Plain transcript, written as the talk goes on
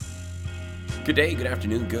Good day, good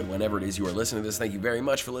afternoon, good whenever it is you are listening to this. Thank you very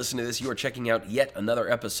much for listening to this. You are checking out yet another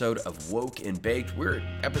episode of Woke and Baked. We're at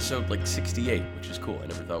episode 68, which is cool. I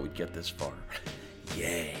never thought we'd get this far.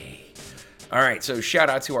 Yay. All right, so shout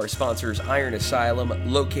out to our sponsors, Iron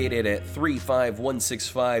Asylum, located at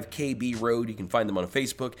 35165 KB Road. You can find them on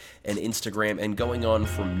Facebook and Instagram. And going on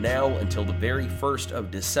from now until the very 1st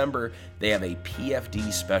of December, they have a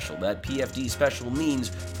PFD special. That PFD special means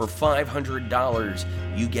for $500,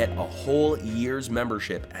 you get a whole year's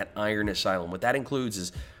membership at Iron Asylum. What that includes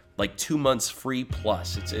is like 2 months free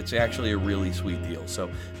plus. It's actually a really sweet deal.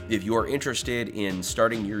 So if you are interested in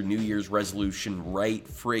starting your New Year's resolution right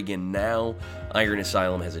friggin' now, Iron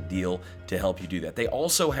Asylum has a deal to help you do that. They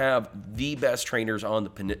also have the best trainers on the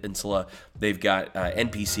peninsula. They've got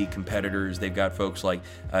NPC competitors. They've got folks like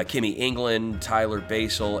Kimmy England, Tyler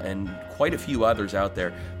Basel, and quite a few others out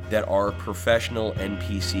there that are professional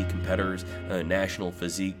NPC competitors, national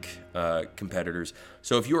physique competitors.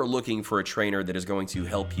 So if you are looking for a trainer that is going to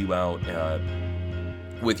help you out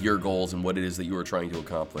with your goals and what it is that you are trying to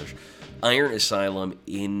accomplish, Iron Asylum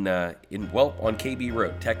on KB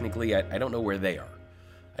Road. Technically, I don't know where they are.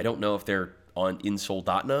 I don't know if they're in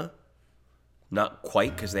Soldotna. Not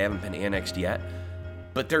quite, because they haven't been annexed yet.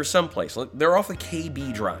 But they're someplace. Look, they're off the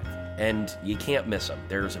KB Drive, and you can't miss them.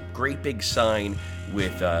 There's a great big sign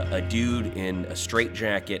with a dude in a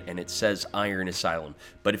straitjacket, and it says Iron Asylum.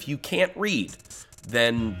 But if you can't read,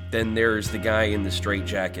 then there's the guy in the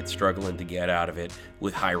straitjacket struggling to get out of it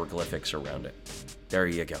with hieroglyphics around it. There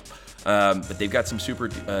you go. But they've got some super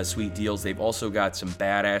sweet deals. They've also got some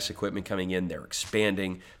badass equipment coming in. They're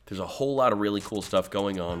expanding. There's a whole lot of really cool stuff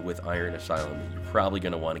going on with Iron Asylum that you're probably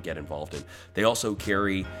going to want to get involved in. They also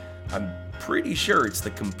carry, I'm pretty sure it's the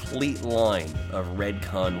complete line of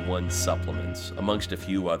Redcon 1 supplements, amongst a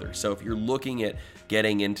few others. So if you're looking at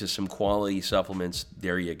getting into some quality supplements,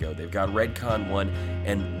 there you go. They've got Redcon 1,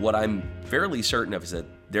 and what I'm fairly certain of is that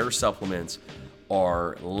their supplements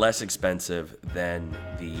are less expensive than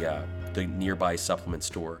the nearby supplement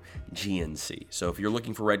store, GNC. So if you're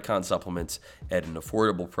looking for Redcon supplements at an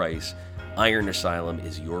affordable price, Iron Asylum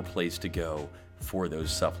is your place to go for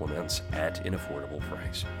those supplements at an affordable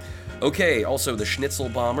price. Okay, also the Schnitzel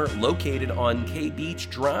Bomber, located on K Beach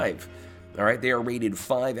Drive. All right, they are rated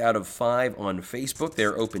 5 out of 5 on Facebook.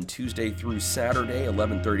 They're open Tuesday through Saturday,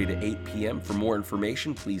 11:30 to 8 p.m. For more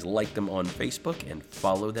information, please like them on Facebook and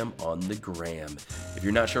follow them on the gram. If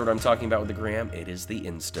you're not sure what I'm talking about with the gram, it is the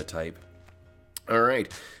Insta type. All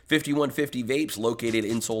right, 5150 Vapes, located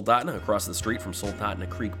in Soldotna, across the street from Soldotna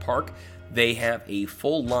Creek Park. They have a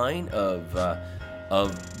full line of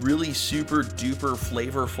really super duper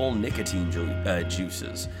flavorful nicotine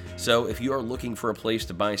juices. So if you are looking for a place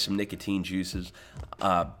to buy some nicotine juices,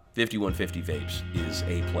 5150 Vapes is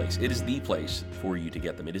a place. It is the place for you to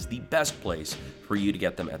get them. It is the best place for you to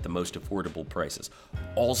get them at the most affordable prices.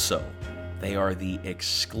 Also, they are the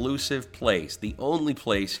exclusive place, the only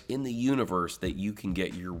place in the universe that you can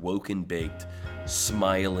get your Woke and Baked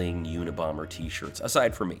smiling Unabomber t-shirts.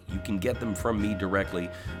 Aside from me, you can get them from me directly,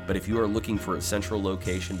 but if you are looking for a central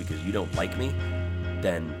location because you don't like me,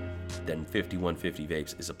 then 5150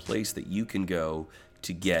 Vapes is a place that you can go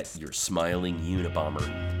to get your smiling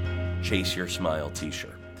Unabomber Chase Your Smile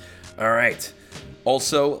t-shirt. All right.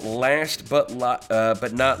 Also, last but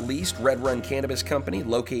not least, Red Run Cannabis Company,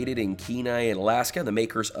 located in Kenai, Alaska, the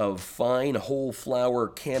makers of fine whole flower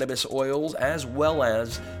cannabis oils, as well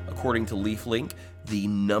as, according to LeafLink, the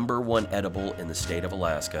 #1 edible in the state of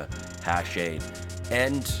Alaska, Hashade.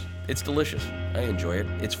 And it's delicious. I enjoy it.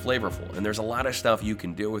 It's flavorful, and there's a lot of stuff you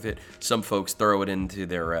can do with it. Some folks throw it into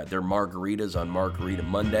their margaritas on Margarita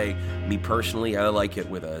Monday. Me personally, I like it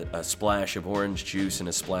with a splash of orange juice and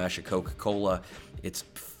a splash of Coca-Cola. It's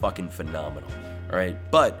fucking phenomenal. All right,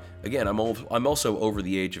 but again, I'm also over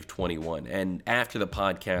the age of 21, and after the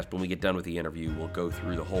podcast, when we get done with the interview, we'll go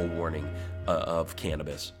through the whole warning of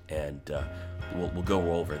cannabis, and we'll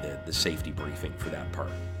go over the safety briefing for that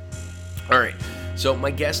part. All right, so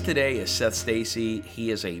my guest today is Seth Stacy.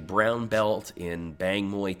 He is a brown belt in Bang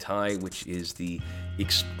Muay Thai, which is the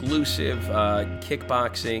exclusive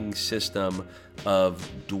kickboxing system of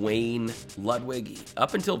Duane Ludwig,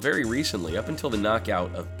 up until very recently, up until the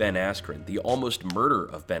knockout of Ben Askren, the almost murder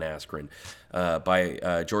of Ben Askren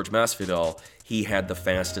by George Masvidal. He had the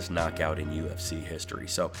fastest knockout in UFC history.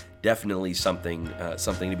 So definitely something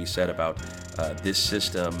to be said about this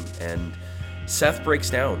system, and Seth breaks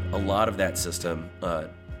down a lot of that system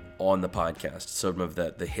on the podcast, some of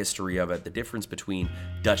the history of it, the difference between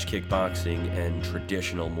Dutch kickboxing and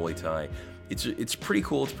traditional Muay Thai. it's pretty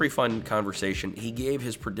cool. It's a pretty fun conversation. He gave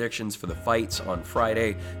his predictions for the fights on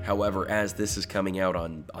Friday. However, as this is coming out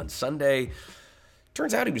on Sunday,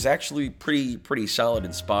 turns out he was actually pretty solid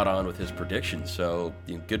and spot on with his predictions. So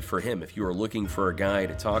good for him. If you are looking for a guy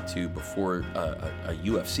to talk to before a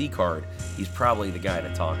UFC card, he's probably the guy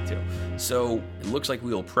to talk to. So it looks like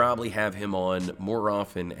we will probably have him on more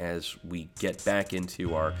often as we get back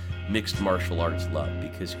into our mixed martial arts love,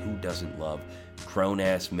 because who doesn't love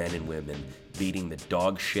grown-ass men and women beating the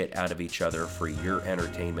dog shit out of each other for your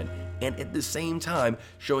entertainment, and at the same time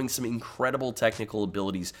showing some incredible technical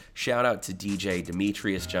abilities. Shout out to DJ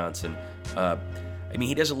Demetrius Johnson. I mean,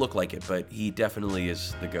 he doesn't look like it, but he definitely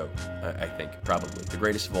is the GOAT, I think. Probably the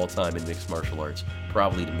greatest of all time in mixed martial arts.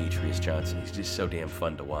 Probably Demetrius Johnson. He's just so damn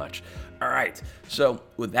fun to watch. All right, so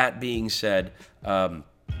with that being said, we're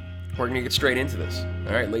going to get straight into this.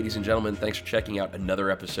 All right, ladies and gentlemen, thanks for checking out another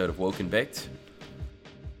episode of Woke and Baked.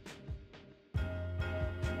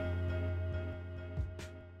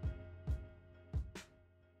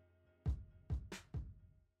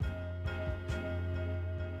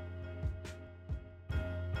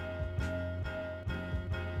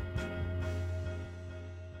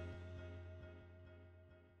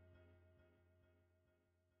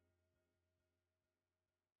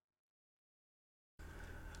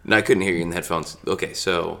 No, I couldn't hear you in the headphones. Okay,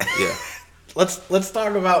 so, yeah. Let's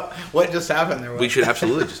talk about what just happened there. We should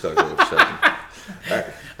absolutely just talk about what just happened. All right.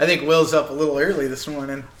 I think Will's up a little early this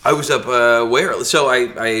morning. I was up way early. So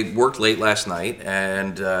I worked late last night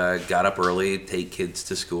and got up early to take kids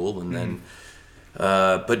to school. And then,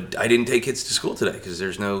 but I didn't take kids to school today because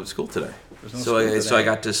there's no school today. So I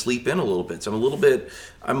got to sleep in a little bit. So I'm a little bit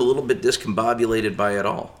discombobulated by it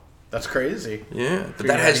all. That's crazy. Yeah, but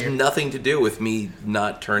that has nothing to do with me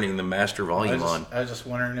not turning the master volume on. I was just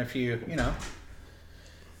wondering if you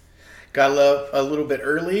got a little bit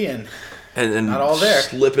early and not all there.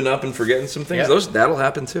 Slipping up and forgetting some things. Yep. That'll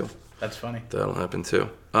happen too. That's funny. That'll happen too.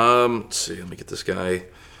 Let's see. Let me get this guy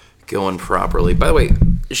going properly. By the way,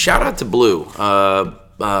 shout out to Blue. Blue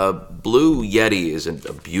Yeti is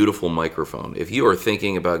a beautiful microphone. If you are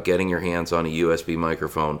thinking about getting your hands on a USB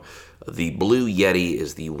microphone, the Blue Yeti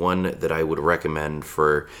is the one that I would recommend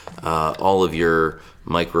for all of your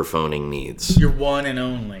microphoning needs. Your one and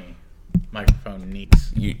only microphone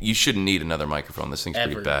needs. You shouldn't need another microphone. This thing's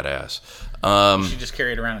pretty badass. You should just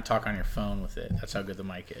carry it around and talk on your phone with it. That's how good the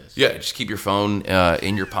mic is. Yeah, just keep your phone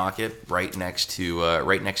in your pocket, right next to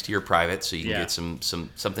your private, so you can get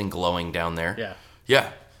something glowing down there. Yeah. Yeah.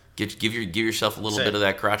 Give yourself a little bit of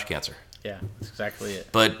that crotch cancer. Yeah, that's exactly it.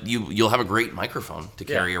 But you'll have a great microphone to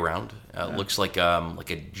carry around. Looks like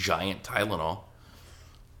a giant Tylenol,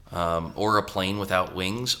 or a plane without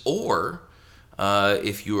wings, or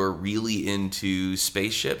if you're really into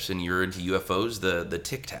spaceships and you're into UFOs, the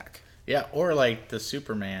Tic Tac. Yeah, or like the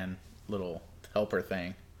Superman little helper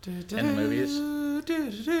thing in the movies.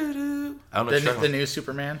 I don't know the new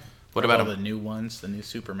Superman. What about the new ones? The new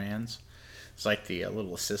Supermans. It's like the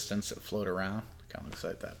little assistants that float around. Kind of looks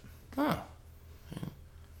like that. Huh. Yeah.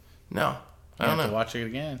 No, I don't know. Have to watch it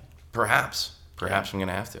again. Perhaps I'm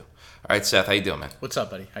gonna have to. All right, Seth, how you doing, man? What's up,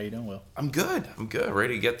 buddy? How you doing, Will? I'm good.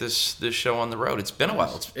 Ready to get this show on the road. It's been a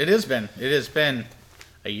while. It has been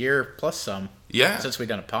a year plus some. Yeah. Since we've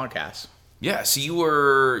done a podcast. Yeah. So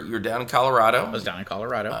you're down in Colorado. I was down in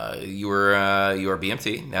Colorado. You were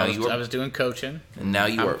BMT. Now I was doing coaching. And now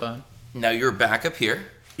you're back up here.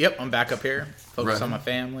 Yep, I'm back up here. Focus on my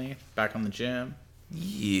family. Back on the gym.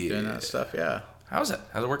 Yeah. Doing that stuff, yeah. How's it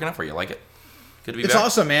working out for you? Like it? Good to be back? It's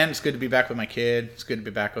awesome, man. It's good to be back with my kid. It's good to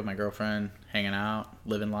be back with my girlfriend, hanging out,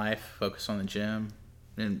 living life, focus on the gym,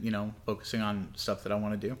 and, focusing on stuff that I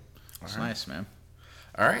want to do. It's nice, man.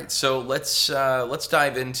 All right, so let's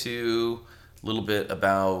dive into a little bit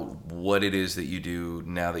about what it is that you do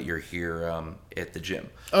now that you're here at the gym.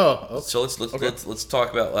 Oh, okay. So let's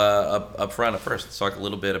talk about up front at first. Let's talk a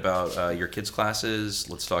little bit about your kids' classes.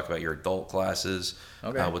 Let's talk about your adult classes.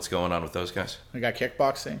 Okay. What's going on with those guys? We got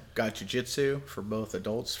kickboxing, got jiu-jitsu for both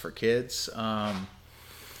adults, for kids. Our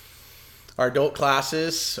adult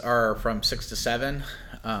classes are from 6 to 7.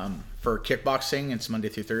 For kickboxing, it's Monday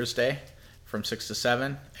through Thursday from 6 to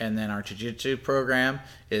 7. And then our jiu-jitsu program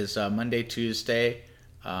is Monday, Tuesday,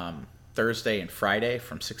 Thursday, and Friday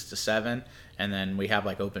from 6 to 7. And then we have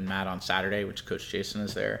open mat on Saturday, which Coach Jason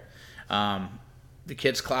is there. The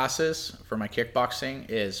kids' classes for my kickboxing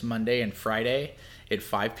is Monday and Friday at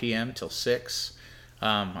 5 p.m. till 6.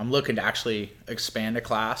 I'm looking to actually expand a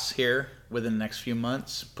class here within the next few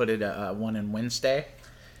months, put it one in Wednesday.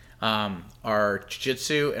 Our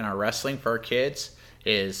jiu-jitsu and our wrestling for our kids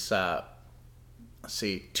is,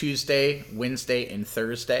 Tuesday, Wednesday, and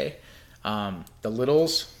Thursday. The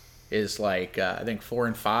littles is like I think 4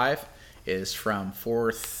 and 5 is from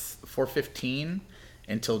 4:15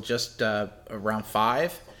 until just around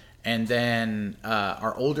 5, and then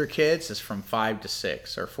our older kids is from 5 to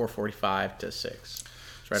 6 or 4:45 to 6.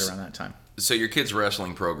 It's right around that time. So your kids'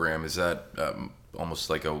 wrestling program, is that almost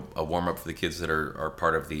like a warm up for the kids that are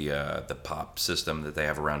part of the pop system that they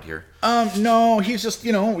have around here? No, he's just,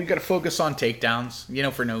 we got to focus on takedowns,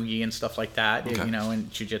 for no-gi and stuff like that. Okay. In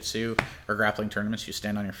jiu-jitsu or grappling tournaments, you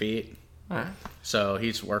stand on your feet. All right. So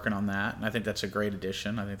he's working on that, and I think that's a great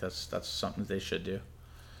addition. I think that's something that they should do.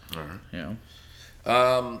 All right.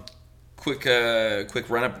 Quick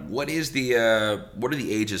run up. What are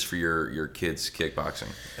the ages for your kids kickboxing?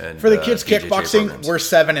 And, for the kids BJJ kickboxing, programs? we're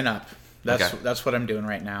 7 and up. Okay. That's what I'm doing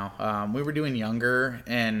right now. We were doing younger,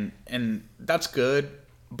 and that's good.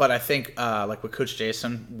 But I think like with Coach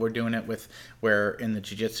Jason, we're doing it with where in the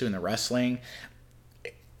jiu-jitsu and the wrestling,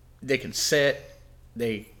 they can sit,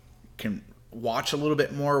 they can watch a little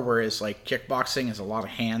bit more, whereas like kickboxing is a lot of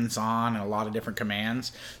hands-on and a lot of different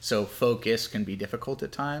commands, so focus can be difficult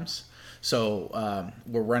at times. So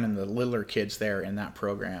we're running the littler kids there in that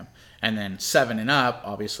program, and then 7 and up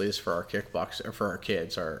obviously is for our for our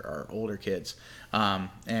kids, our older kids,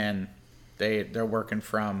 and they're working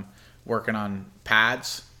on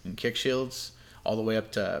pads and kick shields all the way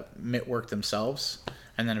up to mitt work themselves,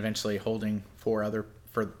 and then eventually holding for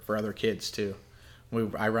other kids too.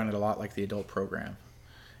 I run it a lot like the adult program,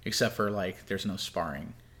 except for like there's no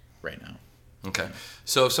sparring right now. Okay,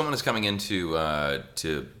 so if someone is coming into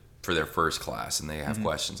for their first class and they have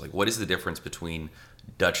questions, like what is the difference between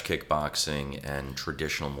Dutch kickboxing and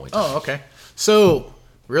traditional Muay Thai? Oh, okay. So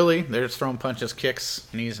really, they're just throwing punches, kicks,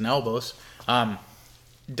 knees, and elbows.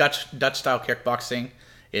 Dutch style kickboxing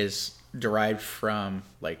is derived from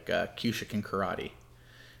like Kyushukan karate,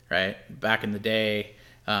 right? Back in the day,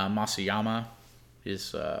 Masayama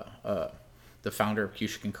is the founder of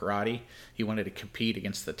Kyushukan karate. He wanted to compete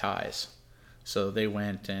against the Thais, so they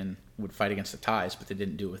went and would fight against the Thais, but they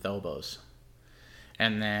didn't do it with elbows.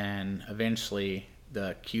 And then eventually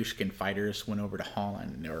the Kyushukan fighters went over to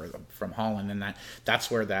Holland, or from Holland, and that's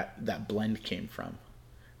where that blend came from,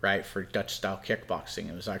 right? For Dutch style kickboxing,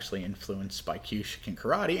 it was actually influenced by Kyushukan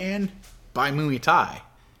karate and by Muay Thai.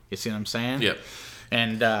 You see what I'm saying? Yep.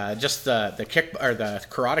 And just the kick or the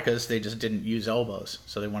karatekas, they just didn't use elbows,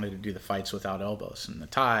 so they wanted to do the fights without elbows, and the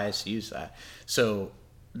Thais use that. So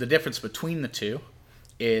the difference between the two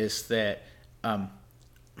is that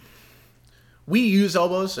we use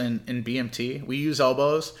elbows in BMT. We use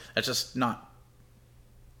elbows. That's just not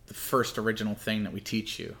the first original thing that we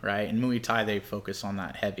teach you, right? In Muay Thai, they focus on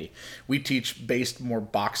that heavy. We teach based more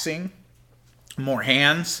boxing, more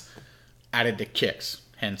hands, added to kicks.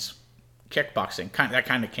 Hence, kickboxing. That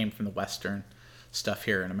kind of came from the Western stuff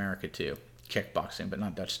here in America too. Kickboxing, but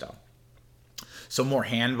not Dutch style. So more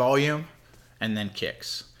hand volume and then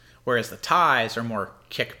kicks. Whereas the Thais are more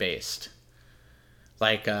kick-based.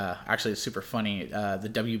 Like, actually, it's super funny. The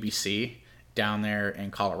WBC down there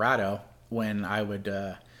in Colorado, when I would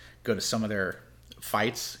go to some of their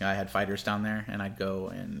fights, I had fighters down there, and I'd go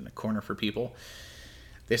in the corner for people.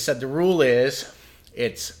 They said the rule is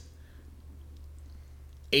it's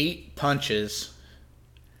 8 punches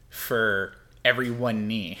for every 1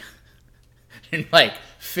 knee. And like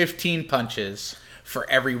 15 punches for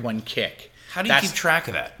every 1 kick. How do you keep track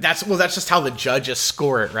of that? That's just how the judges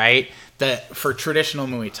score it, right? That for traditional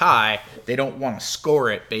Muay Thai, they don't want to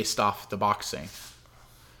score it based off the boxing.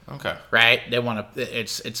 Okay. Right? They want to.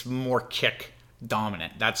 It's more kick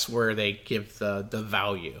dominant. That's where they give the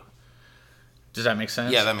value. Does that make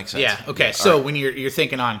sense? Yeah, that makes sense. Yeah. Okay. Yeah, So right. when you're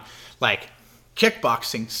thinking on like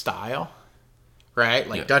kickboxing style, right?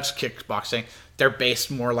 Like Dutch kickboxing, they're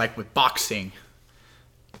based more like with boxing,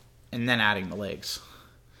 and then adding the legs.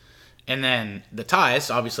 And then the Thais,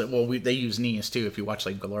 obviously, they use knees too. If you watch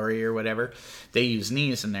like Glory or whatever, they use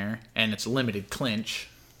knees in there, and it's limited clinch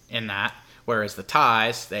in that. Whereas the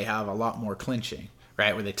Thais, they have a lot more clinching,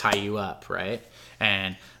 right? Where they tie you up, right?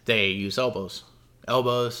 And they use elbows,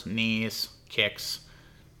 knees, kicks.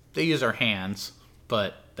 They use our hands,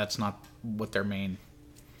 but that's not what their main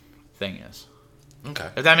thing is. Okay.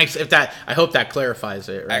 I hope that clarifies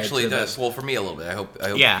it. Right? Actually, it does. Well, for me a little bit. I hope.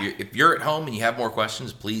 Yeah. If you're at home and you have more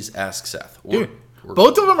questions, please ask Seth. Dude,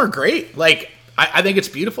 both of them are great. Like, I think it's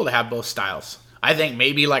beautiful to have both styles. I think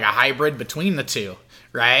maybe like a hybrid between the two,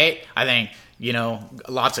 right? I think,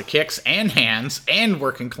 lots of kicks and hands and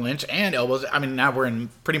working clinch and elbows. I mean, now we're in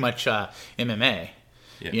pretty much MMA,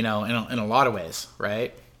 in a lot of ways,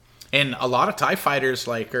 right? And a lot of Thai fighters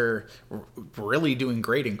are really doing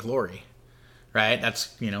great in Glory. right?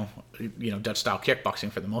 That's Dutch style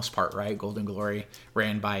kickboxing for the most part, right? Golden Glory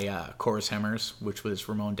ran by Coris Hemmers, which was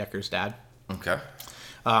Ramon Decker's dad. Okay.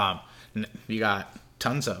 You got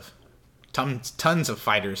tons of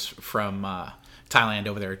fighters from Thailand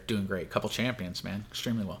over there doing great. Couple champions, man,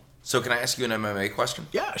 extremely well. So can I ask you an MMA question?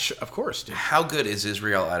 Yeah, sure, of course, dude. How good is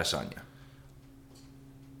Israel Adesanya?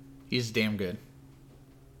 He's damn good.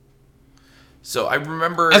 So I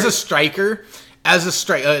remember As a striker,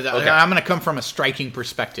 Okay. I'm going to come from a striking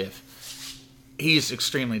perspective. He's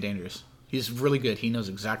extremely dangerous. He's really good. He knows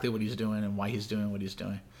exactly what he's doing and why he's doing what he's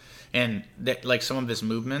doing. And like some of his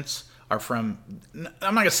movements are from, I'm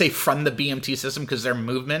not going to say from the BMT system because they're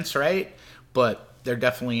movements, right? But they're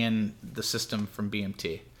definitely in the system from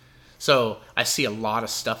BMT. So I see a lot of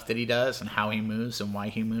stuff that he does and how he moves and why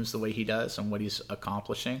he moves the way he does and what he's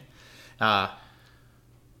accomplishing.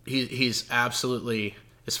 He's absolutely,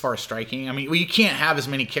 as far as striking, I mean, you can't have as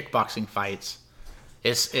many kickboxing fights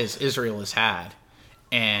as Israel has had.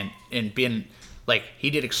 And been, like, he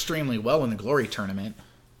did extremely well in the Glory tournament.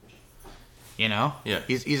 You know? Yeah.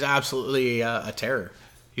 He's absolutely a terror.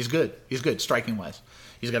 He's good. He's good, striking-wise.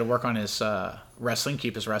 He's got to work on his wrestling,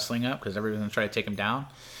 keep his wrestling up, because everyone's going to try to take him down.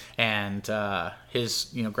 And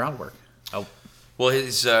his groundwork. Oh, well,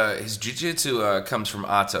 his jiu-jitsu comes from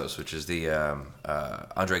Atos, which is the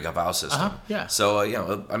Andre Galvao system. Yeah. So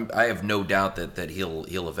I have no doubt that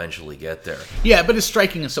he'll eventually get there. yeah, but his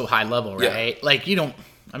striking is so high level, Yeah. right? Like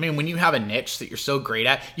when you have a niche that you're so great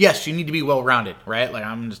at, yes, you need to be well-rounded, right? Like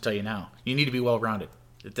I'm going to just tell you now, you need to be well-rounded.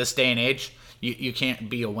 At this day and age, you can't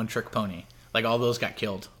be a one-trick pony. Like all those got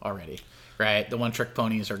killed already. Right? The one-trick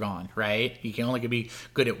ponies are gone, right? You can only be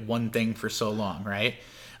good at one thing for so long, right?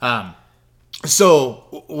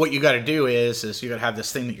 So what you got to do is you got to have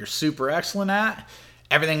this thing that you're super excellent at.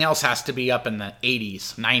 Everything else has to be up in the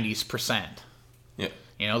 80s, 90s%.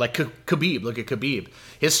 Yeah. Like Khabib. Look at Khabib.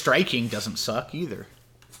 His striking doesn't suck either.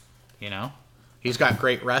 He's got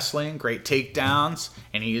great wrestling, great takedowns,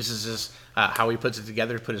 and he uses his how he puts it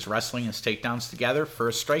together to put his wrestling and his takedowns together for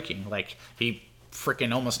his striking. Like he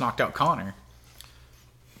freaking almost knocked out Connor.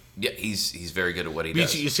 Yeah, he's very good at what he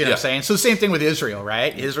does. You see what I'm saying? So the same thing with Israel,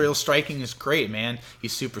 right? Israel's striking is great, man.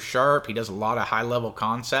 He's super sharp. He does a lot of high-level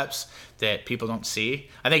concepts that people don't see.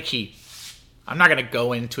 I think I'm not going to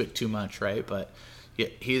go into it too much, right? But yeah,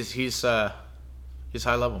 he's high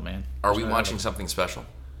level, man. Are we watching something special?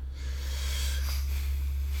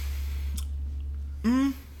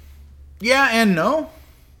 Yeah and no.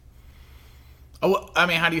 Oh, I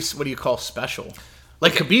mean, what do you call special?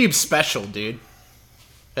 Like Khabib's special, dude.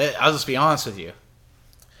 I'll just be honest with you.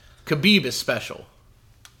 Khabib is special.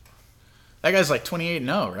 That guy's like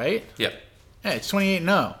 28-0, right? Yeah. Yeah, it's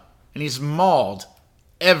 28-0. And he's mauled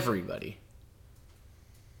everybody.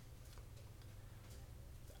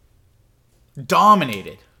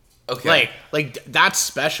 Dominated. Okay. Like that's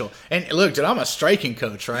special. And look, dude, I'm a striking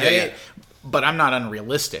coach, right? Yeah. But I'm not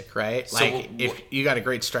unrealistic, right? So if you got a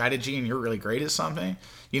great strategy and you're really great at something,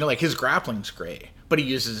 like his grappling's great. But he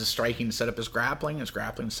uses his striking to set up his grappling to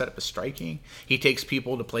set up his striking. He takes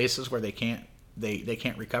people to places where they can't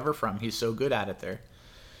recover from. He's so good at it there.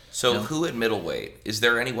 So who at middleweight? Is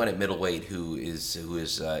there anyone at middleweight who is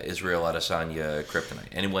Israel Adesanya kryptonite?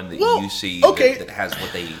 Anyone that you see that has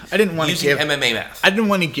what they I didn't want using to give MMA math? I didn't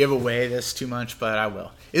want to give away this too much, but I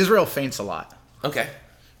will. Israel feints a lot. Okay.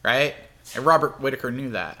 Right? And Robert Whittaker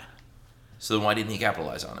knew that. So then why didn't he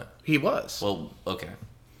capitalize on it? He was. Well, okay.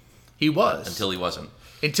 He was. Until he wasn't.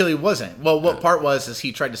 Until he wasn't. Well, what part was is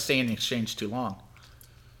he tried to stay in the exchange too long.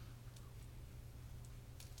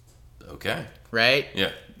 Okay. Right?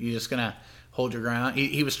 Yeah. You're just going to hold your ground.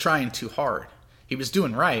 He was trying too hard. He was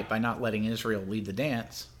doing right by not letting Israel lead the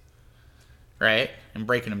dance. Right? And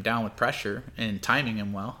breaking him down with pressure and timing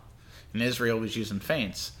him well. And Israel was using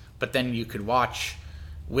feints. But then you could watch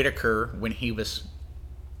Whittaker when he was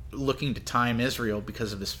looking to time Israel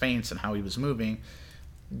because of his feints and how he was moving.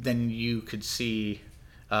 Then you could see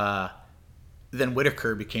then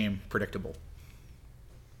Whittaker became predictable.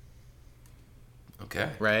 Okay.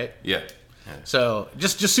 Right? Yeah. So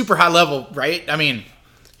just super high level, right? I mean,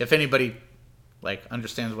 if anybody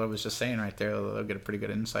understands what I was just saying right there, they'll get a pretty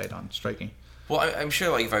good insight on striking. Well, I'm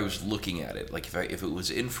sure if I was looking at it, if it was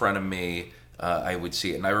in front of me, I would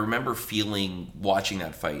see it. And I remember watching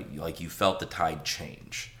that fight, you felt the tide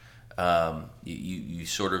change. You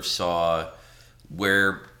sort of saw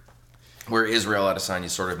where Israel Adesanya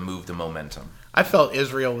sort of moved the momentum. I felt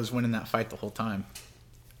Israel was winning that fight the whole time.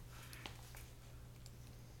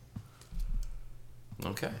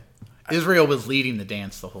 Okay. Israel was leading the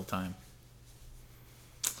dance the whole time.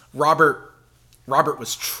 Robert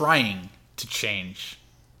was trying to change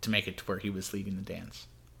to make it to where he was leading the dance.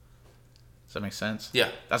 Does that make sense? Yeah.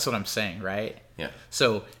 That's what I'm saying, right? Yeah.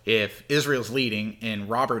 So if Israel's leading and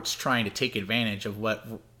Robert's trying to take advantage of what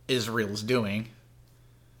Israel's doing,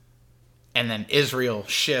 and then Israel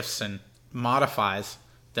shifts and modifies,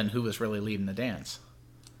 then who was really leading the dance?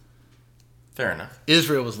 Fair enough.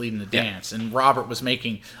 Israel was leading the dance, and Robert was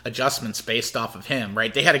making adjustments based off of him,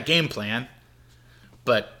 right? They had a game plan,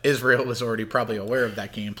 but Israel was already probably aware of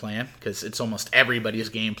that game plan because it's almost everybody's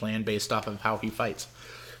game plan based off of how he fights.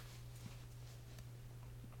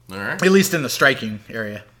 All right. At least in the striking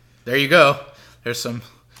area. There you go. There's some...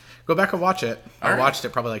 Go back and watch it. I watched it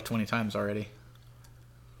probably like 20 times already.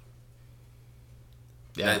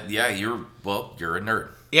 Yeah. You're a nerd.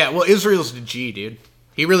 Yeah, well, Israel's the G, dude.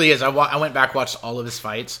 He really is. I went back, watched all of his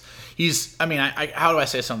fights. He's... I mean, how do I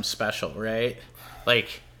say something special, right?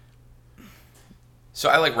 Like... So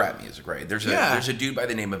I like rap music, right? There's a dude by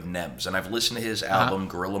the name of Nems, and I've listened to his album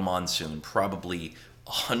Gorilla Monsoon probably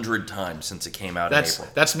 100 times since it came out in April.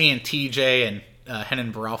 That's me and TJ and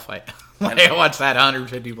Henan Barral fight. I watched that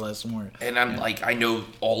 150 plus more. And I'm like, I know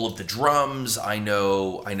all of the drums, I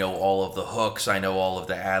know all of the hooks, I know all of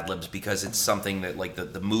the ad libs because it's something that like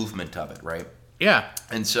the movement of it, right? Yeah.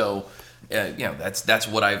 And so, that's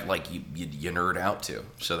what I like. You nerd out to.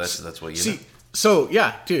 So that's what you see. know. So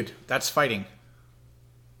yeah, dude, that's fighting.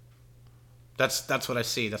 That's what I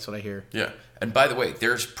see. That's what I hear. Yeah. And by the way,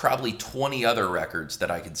 there's probably 20 other records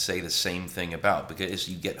that I could say the same thing about because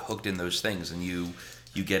you get hooked in those things and you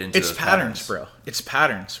get into those patterns, bro. It's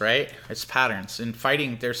patterns, right? It's patterns. In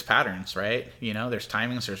fighting, there's patterns, right? You know, there's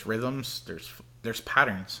timings, there's rhythms, there's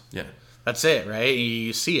patterns. Yeah. That's it, right?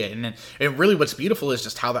 You see it. And really what's beautiful is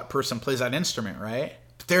just how that person plays that instrument, right?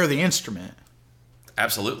 But they're the instrument.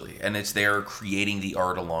 Absolutely. And it's they're creating the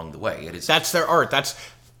art along the way. That's their art. That's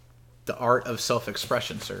the art of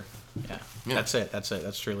self-expression, sir. Yeah. That's it.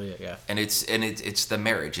 That's truly it. Yeah. And it's the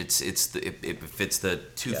marriage. If it's the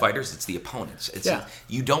two fighters, it's the opponents.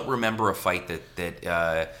 You don't remember a fight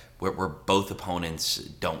that where both opponents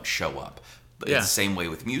don't show up. But it's the same way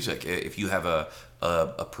with music. If you have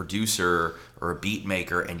a producer or a beat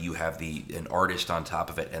maker and you have an artist on top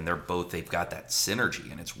of it and they've got that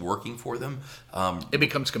synergy and it's working for them, it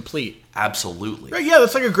becomes complete. Absolutely. Right, yeah,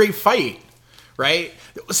 that's like a great fight. Right?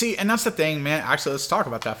 See, and that's the thing, man. Actually, let's talk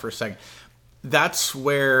about that for a second. That's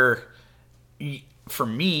where, for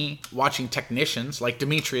me, watching technicians like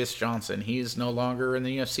Demetrius Johnson, he's no longer in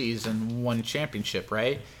the UFC. He's in one championship,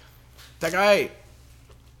 right? That guy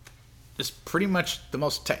is pretty much the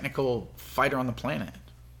most technical fighter on the planet.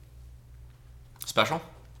 Special?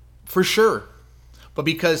 For sure. But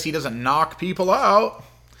because he doesn't knock people out,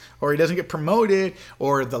 or he doesn't get promoted,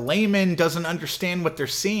 or the layman doesn't understand what they're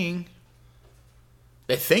seeing...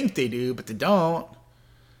 They think they do, but they don't.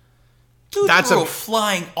 Dude, that's a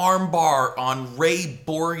flying armbar on Ray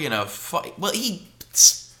Borg in a fight. Well, he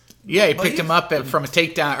picked him up from a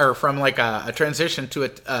takedown or from like a transition to a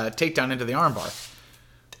takedown into the armbar.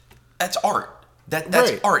 That's art.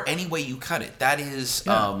 That's art. Any way you cut it. That is,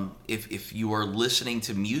 if you are listening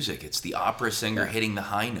to music, it's the opera singer hitting the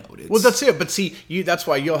high note. Well, that's it. But see, that's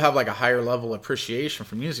why you'll have like a higher level appreciation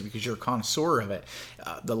for music because you're a connoisseur of it.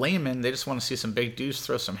 The layman, they just want to see some big dudes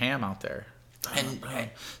throw some ham out there. And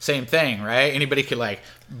same thing, right? Anybody could like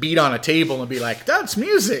beat on a table and be like, "That's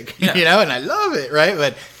music," and I love it, right?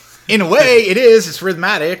 But in a way, it is. It's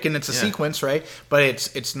rhythmic and it's a sequence, right? But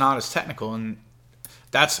it's not as technical and.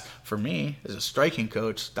 That's, for me, as a striking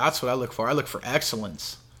coach, that's what I look for. I look for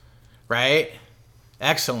excellence, right?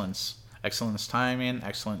 Excellence. Excellence timing,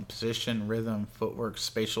 excellent position, rhythm, footwork,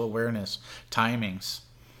 spatial awareness, timings,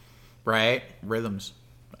 right? Rhythms.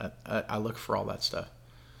 I look for all that stuff.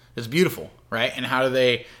 It's beautiful, right? And how does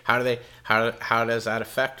that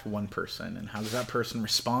affect one person? And how does that person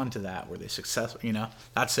respond to that? Were they successful?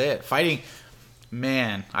 That's it. Fighting,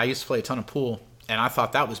 man, I used to play a ton of pool. And I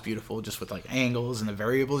thought that was beautiful, just with like angles and the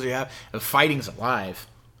variables you have. The fighting's alive.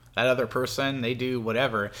 That other person, they do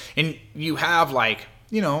whatever. And you have like,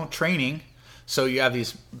 training. So you have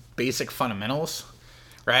these basic fundamentals,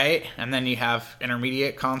 right? And then you have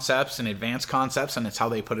intermediate concepts and advanced concepts, and it's how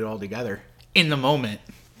they put it all together in the moment.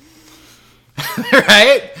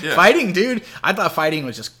 Right? Yeah. Fighting, dude. I thought fighting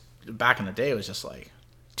was just, back in the day, it was just like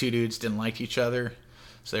two dudes didn't like each other,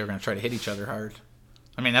 so they were going to try to hit each other hard.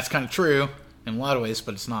 I mean, that's kind of true. In a lot of ways,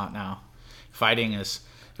 but it's not now. Fighting has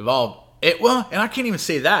evolved. And I can't even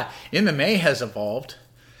say that. MMA has evolved.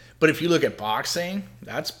 But if you look at boxing,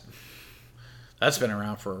 that's been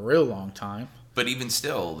around for a real long time. But even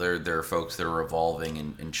still, there are folks that are evolving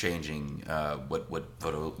and changing what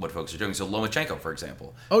folks are doing. So Lomachenko, for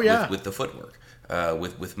example. Oh, yeah. With the footwork,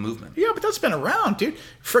 with movement. Yeah, but that's been around, dude.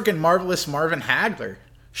 Freaking Marvelous Marvin Hagler.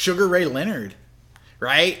 Sugar Ray Leonard.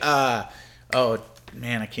 Right? Oh,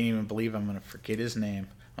 man, I can't even believe I'm going to forget his name.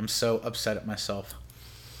 I'm so upset at myself.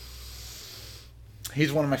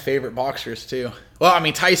 He's one of my favorite boxers, too. Well, I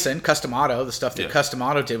mean, Tyson, Custom Auto, the stuff that Custom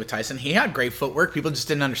Auto did with Tyson, he had great footwork. People just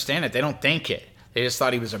didn't understand it. They don't think it. They just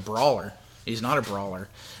thought he was a brawler. He's not a brawler.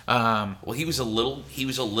 Well, he was a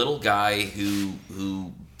little guy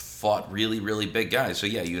who fought really, really big guys. So,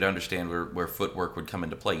 yeah, you'd understand where footwork would come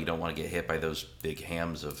into play. You don't want to get hit by those big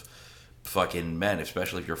hams of fucking men,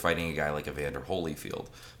 especially if you're fighting a guy like Evander Holyfield.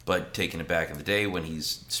 But taking it back in the day when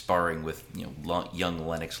he's sparring with young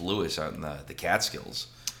Lennox Lewis out in the Catskills.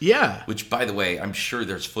 Yeah. Which, by the way, I'm sure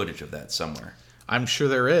there's footage of that somewhere. I'm sure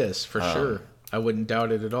there is, for sure. I wouldn't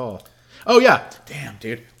doubt it at all. Oh, yeah. Damn,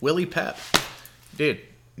 dude. Willie Pep. Dude,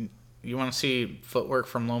 you want to see footwork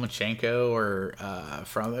from Lomachenko or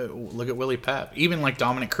look at Willie Pep. Even like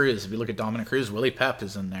Dominic Cruz. If you look at Dominic Cruz, Willie Pep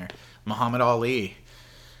is in there. Muhammad Ali.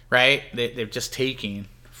 Right? They're just taking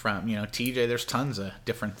from, TJ, there's tons of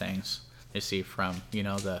different things you see from,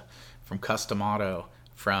 from Custom Auto,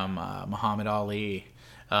 from Muhammad Ali,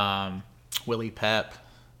 Willie Pep,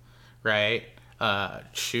 right?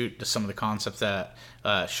 Some of the concepts that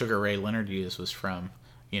Sugar Ray Leonard used was from,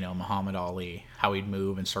 Muhammad Ali, how he'd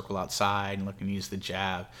move and circle outside and look and use the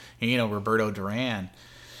jab. And, Roberto Duran.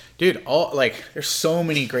 Dude, there's so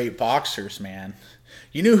many great boxers, man.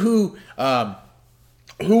 You know who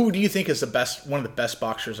do you think is one of the best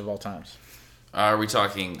boxers of all times? Are we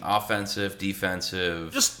talking offensive,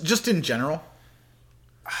 defensive? Just in general.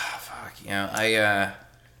 Fuck,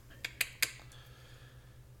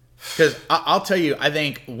 Because I'll tell you, I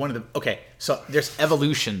think so there's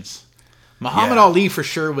evolutions. Muhammad Ali for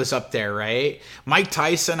sure was up there, right? Mike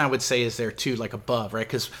Tyson, I would say, is there too, like above, right?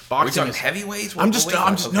 Because boxing is heavyweights. I'm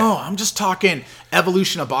just talking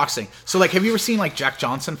evolution of boxing. So, like, have you ever seen like Jack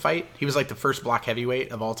Johnson fight? He was like the first black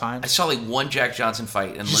heavyweight of all time. I saw like one Jack Johnson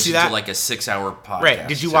fight and listened to like a 6-hour podcast. Right?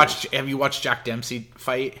 Have you watched Jack Dempsey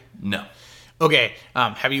fight? No. Okay.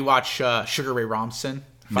 Have you watched Sugar Ray Robinson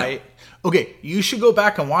fight? No. Okay, you should go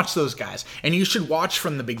back and watch those guys, and you should watch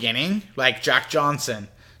from the beginning, like Jack Johnson.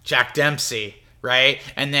 Jack Dempsey, right?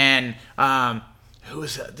 And then, who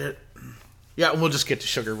was that? Yeah, we'll just get to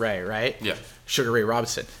Sugar Ray, right? Yeah. Sugar Ray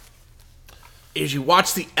Robinson. As you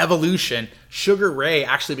watch the evolution, Sugar Ray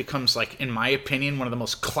actually becomes, like, in my opinion, one of the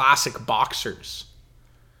most classic boxers.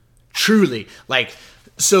 Truly. Like,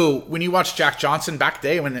 so when you watch Jack Johnson back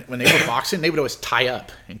day, when they were boxing, they would always tie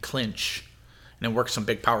up and clinch and then work some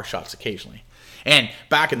big power shots occasionally. And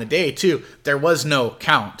back in the day, too, there was no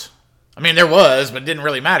count. I mean, there was, but it didn't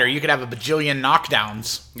really matter. You could have a bajillion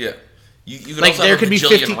knockdowns. Yeah. You could also have a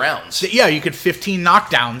bajillion rounds. Yeah, you could 15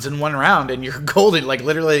 knockdowns in one round, and you're golden. Like,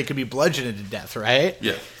 literally, it could be bludgeoned to death, right?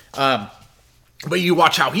 Yeah. But you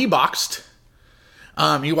watch how he boxed.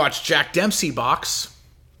 You watch Jack Dempsey box.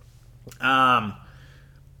 You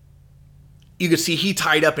could see he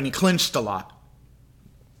tied up and he clinched a lot.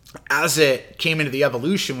 As it came into the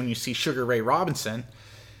evolution, when you see Sugar Ray Robinson,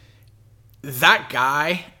 that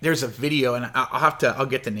guy, there's a video, and I'll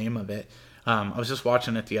get the name of it. I was just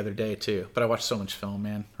watching it the other day too, but I watched so much film,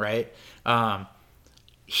 man, right?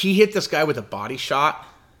 He hit this guy with a body shot.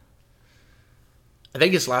 I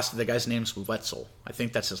think the guy's name's Wetzel. I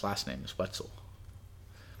think that's his last name is Wetzel.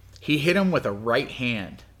 He hit him with a right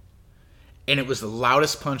hand, and it was the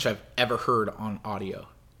loudest punch I've ever heard on audio.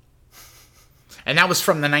 And that was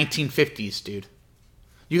from the 1950s, dude.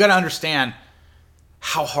 You got to understand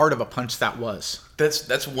how hard of a punch that was.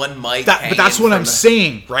 That's one mic. But that's what I'm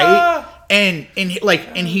saying, right? And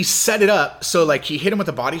he set it up so like he hit him with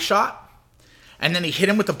a body shot, and then he hit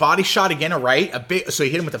him with the body shot again, so he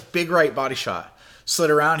hit him with a big right body shot, slid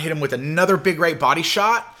around, hit him with another big right body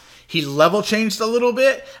shot. He level changed a little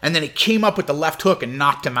bit, and then he came up with the left hook and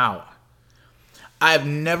knocked him out. I've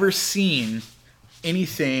never seen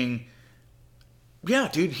anything. Yeah,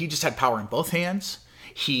 dude, he just had power in both hands.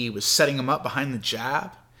 He was setting him up behind the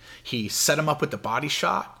jab. He set him up with the body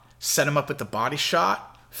shot,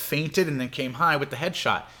 feinted, and then came high with the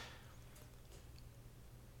headshot.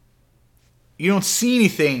 You don't see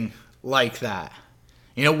anything like that.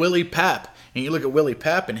 Willie Pep, and you look at Willie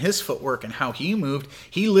Pep and his footwork and how he moved,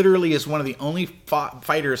 he literally is one of the only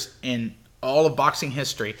fighters in all of boxing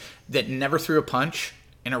history that never threw a punch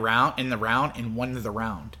in the round and won the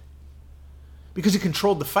round. Because he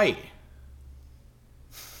controlled the fight.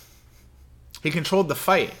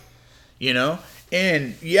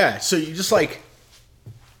 And yeah, so you just like,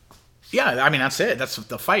 Yeah, I mean, that's it. That's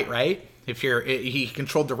the fight, right? He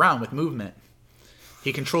controlled the round with movement.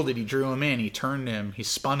 He controlled it. He drew him in. He turned him. He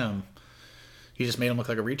spun him. He just made him look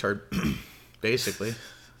like a retard, basically. I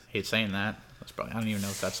hate saying that. I don't even know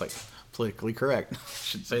if that's like politically correct. I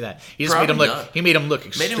shouldn't say that. He just Probably made him look. not. He made him look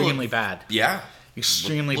extremely bad. Yeah.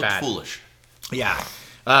 Extremely Looked bad. foolish. Yeah.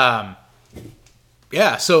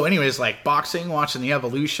 Yeah. So, anyways, like boxing, watching the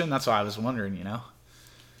evolution. That's why I was wondering.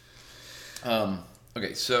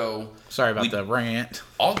 Okay, so Sorry about the rant.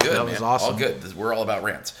 all good. That man. was awesome. All good. We're all about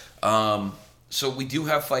rants. So we do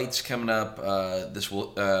have fights coming up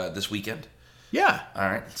this weekend. Yeah. All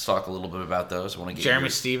right, let's talk a little bit about those. I want to get Jeremy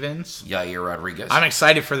your Stevens. Yair Rodriguez. I'm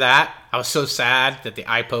excited for that. I was so sad that the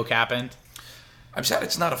eye poke happened. I'm sad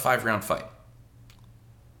it's not a 5-round fight.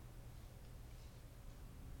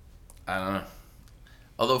 I don't know.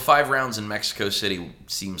 Although 5 rounds in Mexico City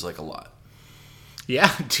seems like a lot. Yeah,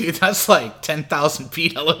 dude, that's like 10,000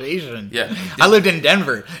 feet elevation. Yeah. I lived in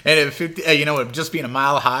Denver, and it just being a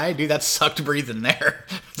mile high, dude, that sucked breathing there.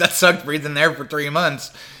 That sucked breathing there for 3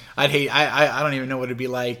 months. I don't even know what it'd be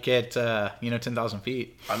like at 10,000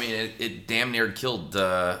 feet. I mean, it damn near killed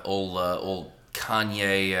old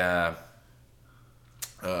Kanye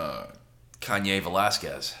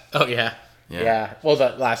Velasquez. Oh yeah. Yeah. Well, the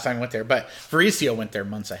last time I went there, but Mauricio went there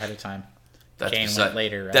months ahead of time. Kane went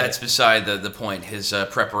later. Right? That's beside the point. His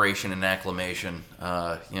preparation and acclimation.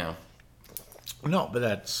 No, but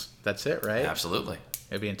that's it, right? Absolutely.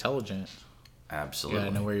 Gotta be intelligent. Absolutely. You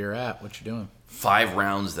gotta know where you're at, what you're doing. 5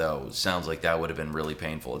 rounds though sounds like that would have been really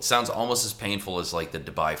painful. It sounds almost as painful as like the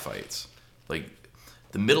Dubai fights. Like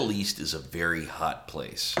the Middle East is a very hot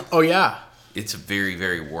place. Oh yeah. It's a very,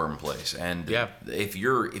 very warm place, and Yeah. if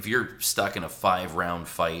you're stuck in a 5-round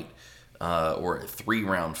fight or a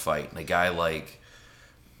 3-round fight, and a guy like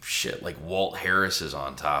Walt Harris is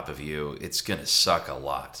on top of you, it's gonna suck a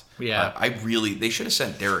lot. Yeah. They should have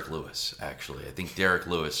sent Derek Lewis. Actually, I think Derek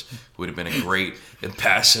Lewis would have been a great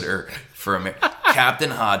ambassador for Captain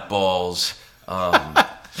Hotballs.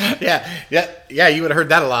 Yeah. You would have heard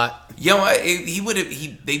that a lot. You know, he would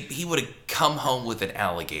have come home with an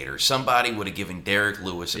alligator. Somebody would have given Derek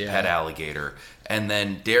Lewis a pet alligator, and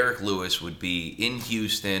then Derek Lewis would be in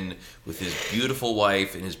Houston with his beautiful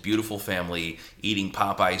wife and his beautiful family eating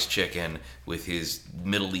Popeye's chicken with his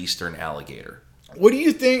Middle Eastern alligator. What do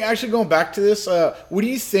you think? Actually, going back to this, what do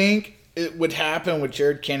you think it would happen with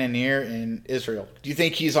Jared Cannonier in Israel? Do you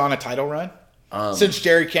think he's on a title run? Since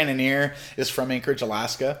Jared Cannonier is from Anchorage,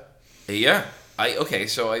 Alaska. Yeah.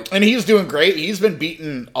 And he's doing great. He's been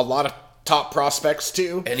beating a lot of top prospects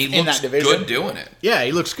too, and he in looks that division. good doing it. Yeah,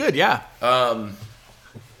 he looks good. Yeah.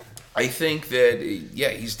 I think that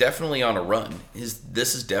he's definitely on a run.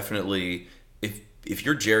 This is definitely if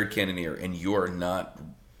you're Jared Cannonier and you're not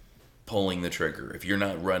pulling the trigger, if you're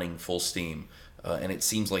not running full steam, and it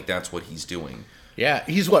seems like that's what he's doing. Yeah,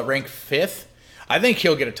 he's ranked 5th? I think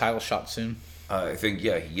he'll get a title shot soon. I think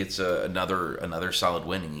he gets another solid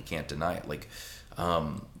win, and you can't deny it. Like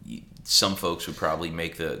some folks would probably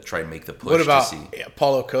try and make the push. What about to see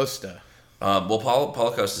Paulo Costa? Paulo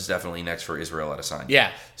Costa is definitely next for Israel Adesanya.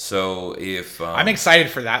 Yeah. So if I'm excited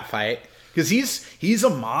for that fight because he's a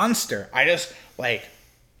monster. I just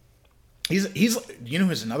he's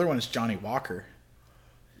who's another one is Johnny Walker.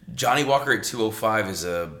 Johnny Walker at 205 is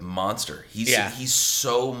a monster. He's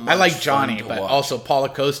so much I like Johnny, fun to but watch. also Paulo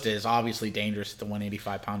Costa is obviously dangerous at the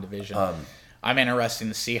 185-pound division. I'm interested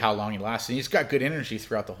to see how long he lasts. And he's got good energy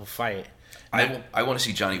throughout the whole fight. I want to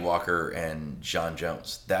see Johnny Walker and John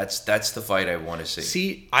Jones. That's the fight I want to see.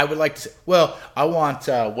 See, I would like to. I want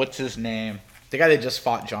what's his name? The guy that just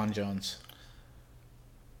fought John Jones.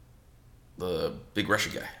 The big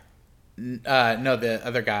Russian guy. No, the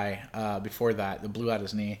other guy before that blew out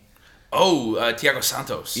his knee. Oh, Thiago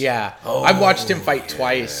Santos. Yeah. Oh, I've watched him fight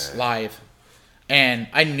twice live. And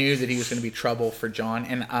I knew that he was going to be trouble for John.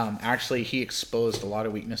 And actually, he exposed a lot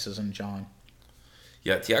of weaknesses in John.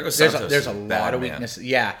 Yeah, Thiago Santos. There's a lot of weaknesses.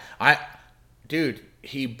 Yeah. Dude,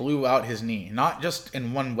 he blew out his knee. Not just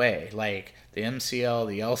in one way. Like the MCL,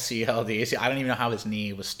 the LCL, the ACL. I don't even know how his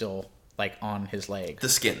knee was still on his leg. The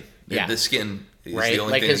skin. Yeah. The skin is right? the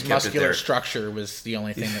only Like thing his that kept it muscular there. structure was the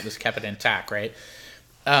only thing that was kept it intact, right?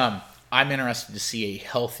 I'm interested to see a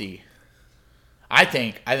healthy. I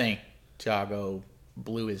think Thiago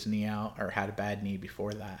blew his knee out or had a bad knee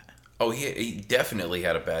before that. Oh, he definitely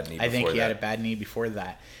had a bad knee before I think he that. had a bad knee before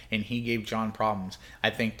that, and he gave John problems.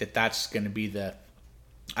 I think that's going to be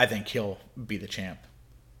I think he'll be the champ.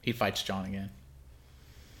 He fights John again.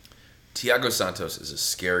 Thiago Santos is a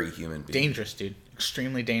scary human being. Dangerous, dude.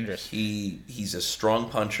 extremely dangerous. He's a strong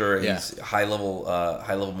puncher. Yeah. He's high level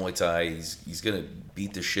Muay Thai. He's gonna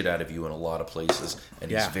beat the shit out of you in a lot of places,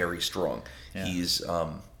 and he's very strong. Yeah. He's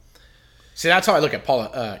See, that's how I look at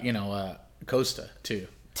Costa too.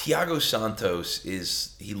 Thiago Santos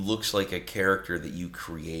he looks like a character that you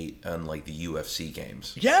create on like the UFC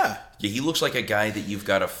games. Yeah. He looks like a guy that you've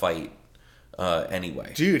got to fight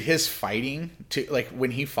anyway. Dude, his fighting, like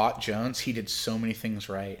when he fought Jones, he did so many things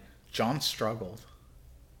right. John struggled.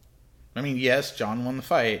 I mean, yes, John won the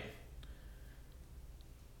fight,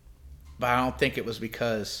 but I don't think it was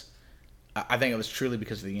because. I think it was truly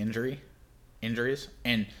because of the injuries,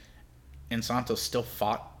 and Santos still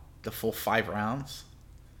fought the full 5 rounds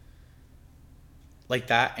like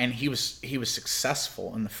that, and he was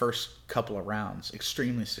successful in the first couple of rounds,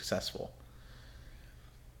 extremely successful.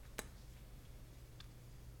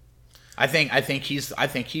 I think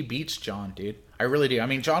he beats John, dude. I really do. I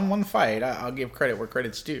mean, John won the fight. I'll give credit where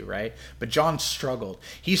credit's due, right? But John struggled.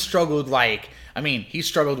 He struggled he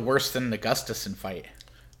struggled worse than the Gustafsson fight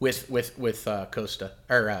with Costa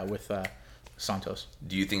or with Santos.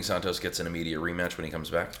 Do you think Santos gets an immediate rematch when he comes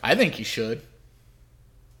back? I think he should.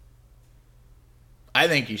 I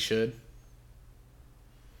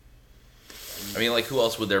mean, like, who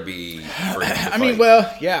else would there be for him to fight? I mean,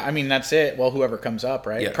 well, yeah. I mean, that's it. Well, whoever comes up,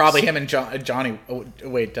 right? Yes. Probably him and Johnny.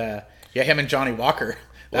 Him and Johnny Walker.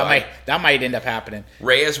 That might end up happening.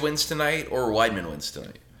 Reyes wins tonight or Weidman wins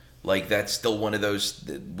tonight. Like, that's still one of those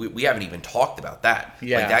we haven't even talked about that.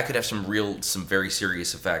 Yeah. Like, that could have some very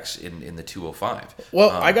serious effects in the 205.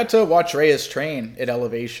 Well, I got to watch Reyes train at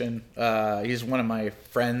Elevation. He's one of my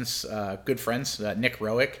friends, good friends, Nick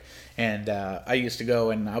Rowick. And I used to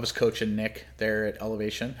go and I was coaching Nick there at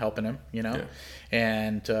Elevation, helping him, Yeah.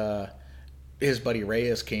 And his buddy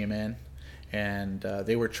Reyes came in and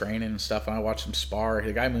they were training and stuff. And I watched him spar.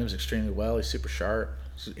 The guy moves extremely well. He's super sharp.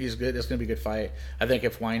 He's good. It's going to be a good fight. I think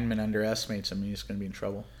if Weinman underestimates him, he's going to be in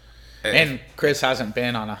trouble. And Chris hasn't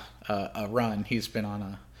been on a run. He's been on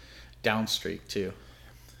a down streak too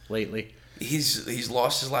lately. He's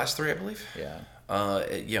lost his last 3, I believe. Yeah.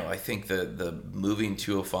 I think the moving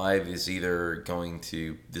 205 is either going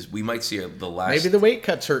to we might see the last. Maybe the weight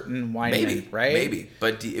cut's hurting Weinman, right? Maybe.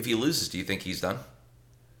 But if he loses, do you think he's done?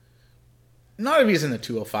 Not if he's in the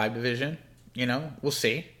 205 division. We'll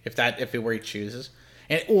see if where he chooses.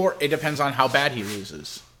 Or it depends on how bad he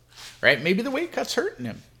loses, right? Maybe the weight cut's hurting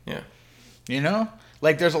him. Yeah.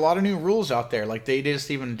 Like there's a lot of new rules out there. Like they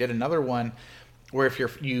just even did another one where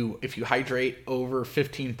if you hydrate over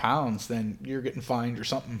 15 pounds, then you're getting fined or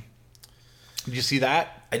something. Did you see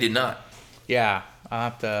that? I did not. Yeah, I'll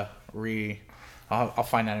have to I'll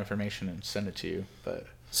find that information and send it to you. But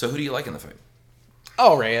so who do you like in the fight?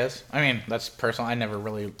 Oh, Reyes. I mean, that's personal. I never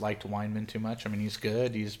really liked Weinman too much. I mean, he's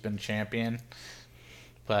good. He's been champion.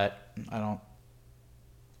 But I don't.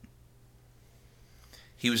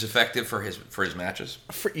 He was effective for his matches?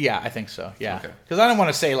 Yeah, I think so. Yeah. Okay. Because I don't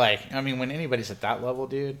want to say, when anybody's at that level,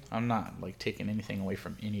 dude, I'm not, taking anything away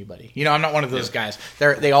from anybody. I'm not one of those guys.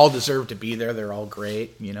 They all deserve to be there. They're all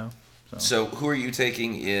great, So who are you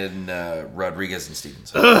taking in Rodriguez and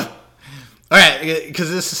Stevens? All right, because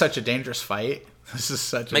this is such a dangerous fight.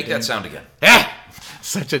 Make that sound again. Yeah!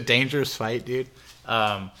 Such a dangerous fight, dude.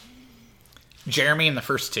 Jeremy in the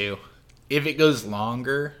first 2. If it goes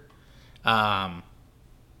longer,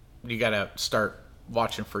 you got to start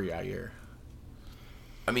watching for Yair.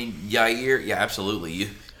 I mean, Yair, yeah, absolutely.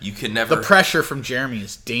 You can never. The pressure from Jeremy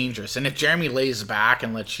is dangerous, and if Jeremy lays back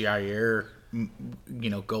and lets Yair,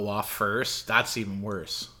 go off first, that's even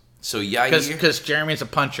worse. So Yair, because Jeremy's a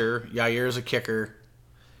puncher, Yair's a kicker.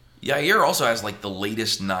 Yair also has the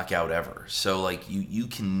latest knockout ever, so you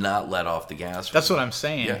cannot let off the gas. That's what I'm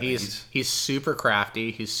saying. Yeah, he's super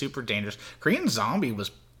crafty. He's super dangerous. Korean Zombie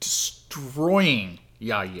was destroying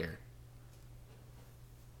Yair.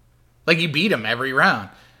 He beat him every round,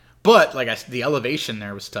 but the elevation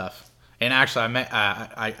there was tough. And actually,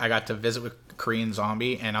 I got to visit with Korean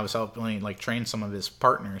Zombie, and I was helping train some of his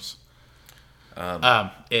partners. When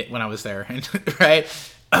I was there, right?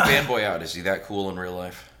 Fanboy out. Is he that cool in real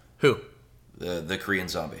life? Who? The Korean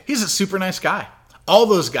Zombie. He's a super nice guy. All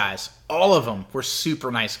those guys, all of them were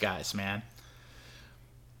super nice guys, man.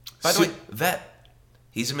 By the way, vet.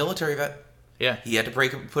 He's a military vet. Yeah. He had to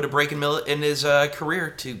put a break in his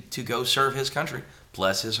career to go serve his country.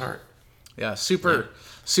 Bless his heart. Yeah, super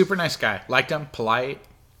nice guy. Liked him, polite.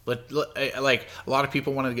 A lot of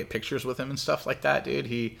people wanted to get pictures with him and stuff like that, dude.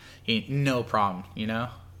 He no problem,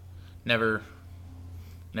 Never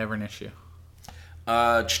an issue.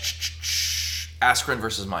 Askren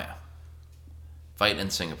versus Maia. Fight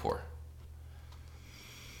in Singapore.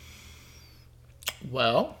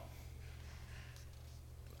 Well,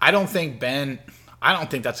 I don't think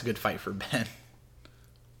that's a good fight for Ben.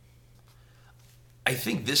 I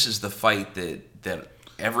think this is the fight that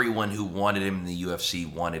everyone who wanted him in the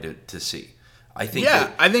UFC wanted it to see. I think.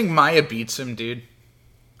 Yeah, I think Maia beats him, dude.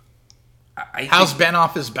 How's Ben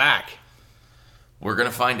off his back? We're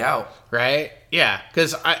gonna find out, right? Yeah,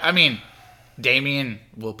 because I mean, Damian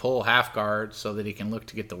will pull half guard so that he can look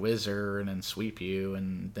to get the whizzer and then sweep you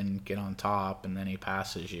and then get on top and then he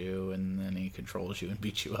passes you and then he controls you and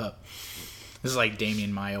beats you up. This is like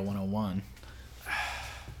Damian Maia 101.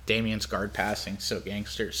 Damian's guard passing, so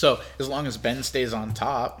gangster. So as long as Ben stays on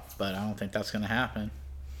top, but I don't think that's going to happen.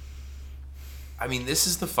 I mean, this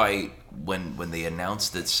is the fight when they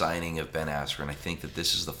announced the signing of Ben Askren. I think that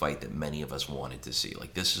this is the fight that many of us wanted to see.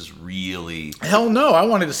 Like, this is really... Hell no, I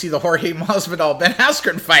wanted to see the Jorge Masvidal Ben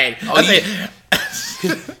Askren fight.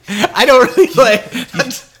 I don't really like...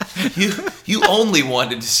 You only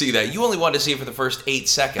wanted to see that. You only wanted to see it for the first 8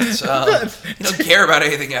 seconds. You don't care about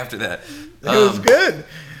anything after that. It was good.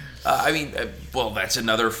 I mean, well, that's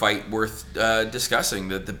another fight worth discussing.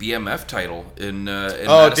 The BMF title in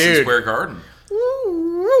Madison Square Garden.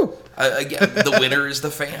 Again, the winner is the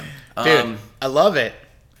fan. Dude, I love it.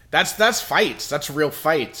 That's fights. That's real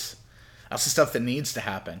fights. That's the stuff that needs to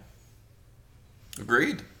happen.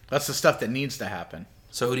 Agreed. That's the stuff that needs to happen.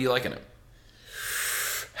 So who do you like in it?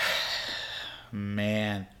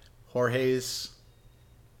 Man, Jorge's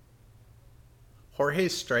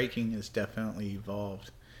striking has definitely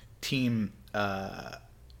evolved.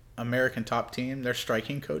 American Top Team, their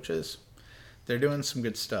striking coaches, they're doing some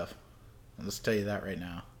good stuff. Let's tell you that right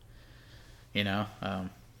now. You know,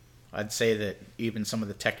 I'd say that even some of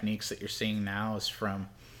the techniques that you're seeing now is from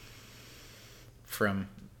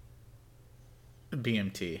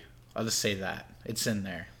BMT. I'll just say that. It's in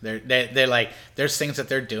there. They're like, there's things that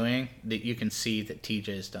they're doing that you can see that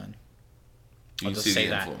TJ has done. You see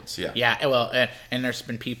the influence, yeah. Yeah, well, and there's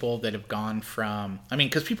been people that have gone from, I mean,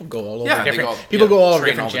 because people go all over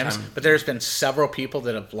different gyms, but there's been several people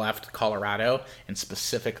that have left Colorado and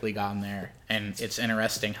specifically gone there, and it's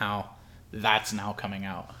interesting how that's now coming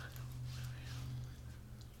out.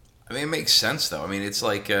 I mean, it makes sense, though. I mean, it's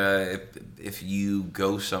like if you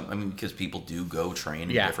go because people do go train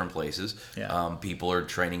in different places. Yeah. People are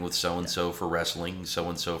training with so-and-so for wrestling,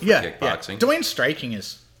 so-and-so for kickboxing. Yeah. Dwayne's striking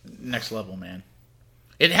is next level, man.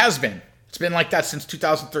 It has been. It's been like that since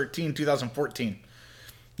 2013, 2014.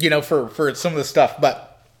 You know, for some of the stuff.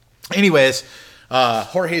 But anyways,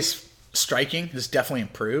 Jorge's striking has definitely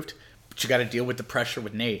improved. But you got to deal with the pressure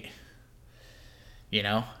with Nate. You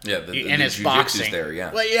know? Yeah, and his boxing. There,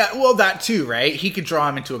 yeah. Well, that too, right? He could draw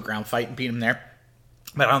him into a ground fight and beat him there.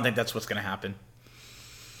 But I don't think that's what's going to happen.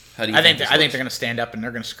 How do you I think they're going to stand up and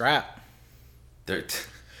they're going to scrap.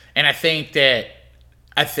 And I think,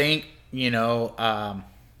 you know,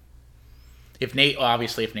 if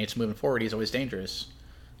Nate's moving forward, he's always dangerous.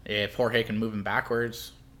 If Jorge can move him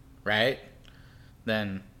backwards, right,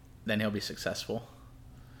 then he'll be successful,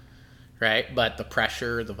 right? But the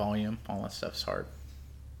pressure, the volume, all that stuff's hard.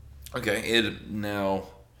 Okay, now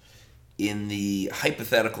in the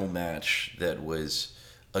hypothetical match that was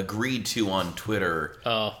agreed to on Twitter,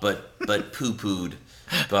 but poo-pooed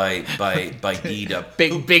by D-Dub.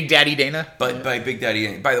 Big Daddy Dana? By Big Daddy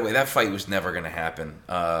Dana. By the way, that fight was never going to happen.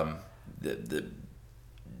 I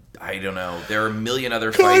don't know. There are a million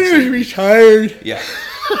other fights. Conor's retired. Yeah.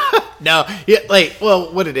 No, yeah, like,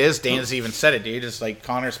 well, what it is, Dana's even said it, dude. It's like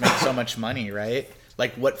Conor's making so much money, right?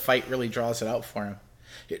 Like, what fight really draws it out for him?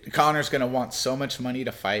 Conor's going to want so much money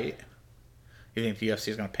to fight. You think the UFC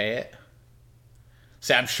is going to pay it?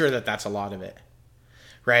 See, I'm sure that's a lot of it,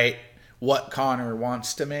 right? What Conor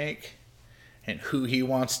wants to make and who he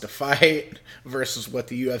wants to fight versus what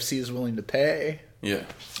the UFC is willing to pay. Yeah.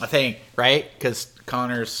 I think, right? Because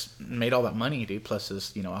Conor's made all that money, dude, plus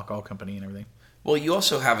his, alcohol company and everything. Well, you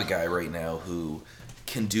also have a guy right now who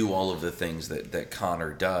can do all of the things that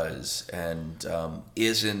Conor does and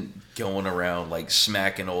isn't going around like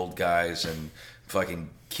smacking old guys and fucking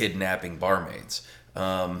kidnapping barmaids.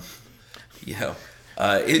 Not yet.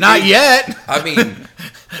 I mean,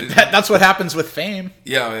 that's what happens with fame.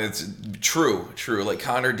 Yeah, it's true. Like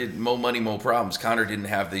Conor did more money, more problems. Conor didn't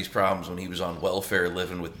have these problems when he was on welfare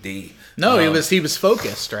living with D. No, he was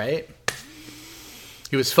focused, right?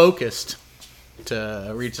 He was focused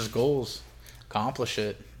to reach his goals, accomplish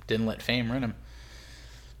it. Didn't let fame run him,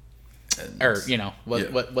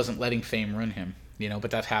 wasn't letting fame run him. But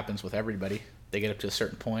that happens with everybody. They get up to a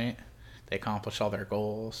certain point, they accomplish all their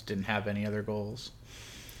goals. Didn't have any other goals.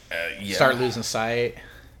 Start losing sight,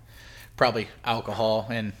 probably alcohol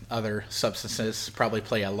and other substances probably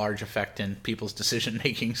play a large effect in people's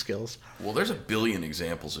decision-making skills. Well, there's a billion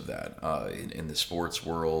examples of that in the sports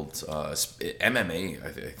world, MMA,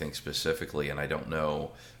 I think specifically, and I don't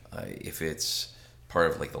know if it's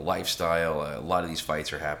part of like the lifestyle. A lot of these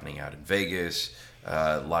fights are happening out in Vegas.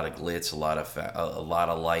 A lot of glitz, a lot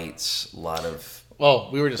of lights, a lot of. Well,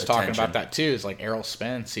 we were just attention. talking about that too. It's like Errol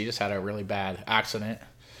Spence. He just had a really bad accident,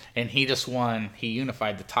 and he just won. He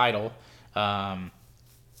unified the title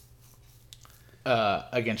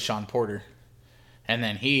against Sean Porter, and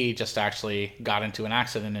then he just actually got into an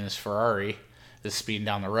accident in his Ferrari, just speeding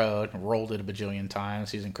down the road, rolled it a bajillion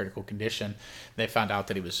times. He's in critical condition. They found out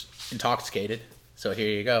that he was intoxicated. So here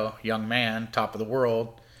you go, young man, top of the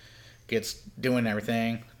world, gets doing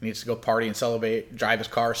everything, needs to go party and celebrate, drive his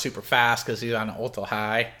car super fast because he's on an ultra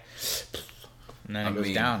high, and then it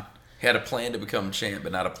goes down. He had a plan to become champ,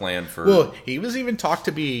 but not a plan for. Well, he was even talked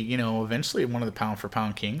to be, eventually one of the pound for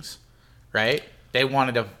pound kings, right? They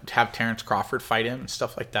wanted to have Terrence Crawford fight him and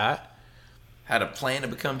stuff like that. Had a plan to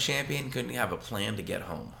become champion, couldn't have a plan to get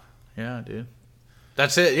home. Yeah, dude.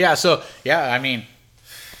 That's it. Yeah. So yeah, I mean,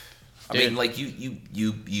 like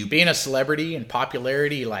you being a celebrity and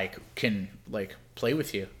popularity can play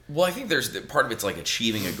with you. Well, I think there's part of it's like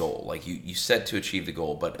achieving a goal. Like you set to achieve the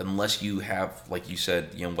goal, but unless you have, like you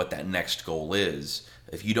said, what that next goal is,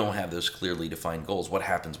 if you don't have those clearly defined goals, what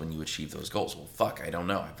happens when you achieve those goals? Well, fuck, I don't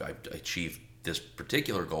know. I've achieved this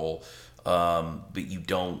particular goal, but you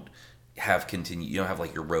don't have you don't have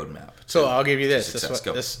like your roadmap. So I'll give you this.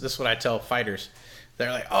 This is what I tell fighters.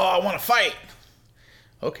 They're like, "Oh, I want to fight."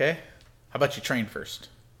 Okay. How about you train first?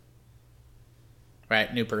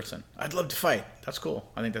 Right, new person. I'd love to fight. That's cool.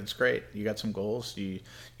 I think that's great. You got some goals.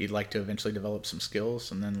 You'd like to eventually develop some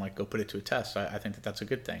skills and then go put it to a test. I think that's a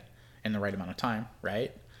good thing in the right amount of time,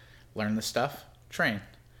 right? Learn the stuff, train,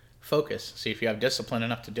 focus, see if you have discipline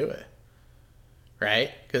enough to do it,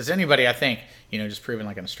 right? Because anybody, I think, just proving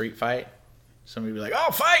like in a street fight, somebody would be like,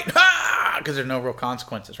 "Oh, fight!" Because there's no real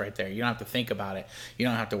consequences right there. You don't have to think about it. You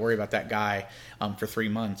don't have to worry about that guy for 3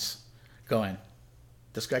 months going,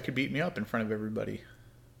 "This guy could beat me up in front of everybody.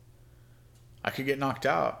 I could get knocked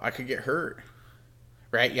out. I could get hurt."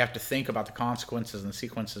 Right? You have to think about the consequences and the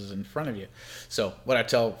sequences in front of you. So what I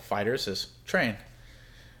tell fighters is train.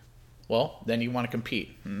 Well, then you want to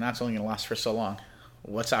compete, and that's only going to last for so long.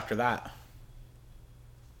 What's after that?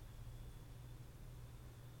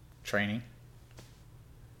 Training.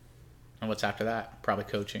 And what's after that? Probably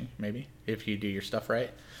coaching, maybe, if you do your stuff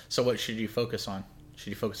right. So what should you focus on? Should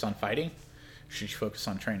you focus on fighting? Should you focus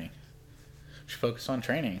on training? Should you focus on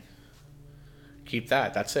training? Keep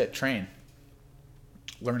that. That's it. Train.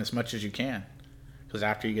 Learn as much as you can. Because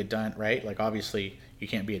after you get done, right? Obviously, you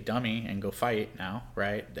can't be a dummy and go fight now,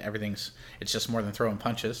 right? It's just more than throwing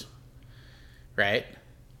punches, right?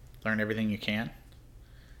 Learn everything you can.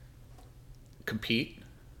 Compete.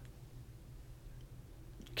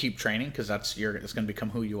 Keep training, because it's going to become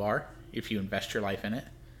who you are if you invest your life in it.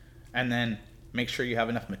 And then make sure you have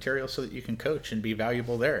enough material so that you can coach and be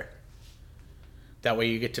valuable there. That way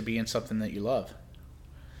you get to be in something that you love.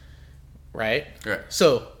 Right? Right.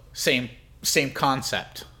 So, same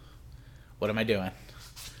concept. What am I doing?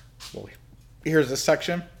 Well, here's this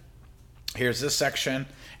section. Here's this section.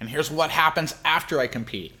 And here's what happens after I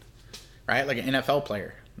compete. Right? Like an NFL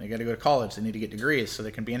player. They got to go to college. They need to get degrees so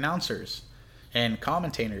they can be announcers and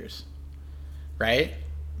commentators. Right?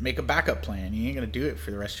 Make a backup plan. You ain't going to do it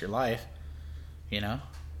for the rest of your life.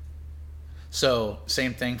 So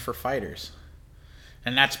same thing for fighters.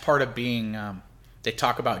 And that's part of being, they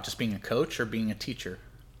talk about just being a coach or being a teacher.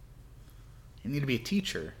 You need to be a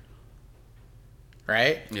teacher,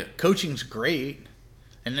 right? Yeah. Coaching's great.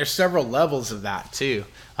 And there's several levels of that too.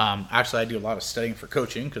 Actually, I do a lot of studying for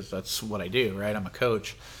coaching because that's what I do, right? I'm a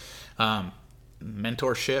coach.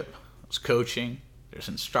 Mentorship, there's coaching, there's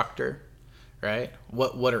instructor, right?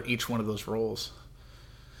 What are each one of those roles?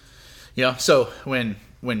 So when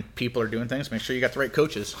people are doing things, make sure you got the right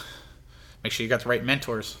coaches. Make sure you got the right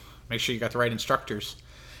mentors. Make sure you got the right instructors.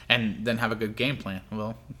 And then have a good game plan.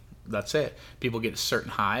 Well, that's it. People get to certain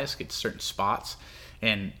highs, get to certain spots,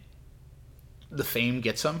 and the fame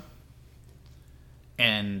gets them.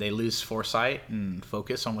 And they lose foresight and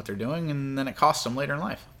focus on what they're doing, and then it costs them later in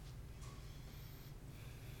life.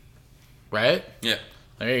 Right? Yeah.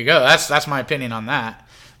 There you go. That's my opinion on that.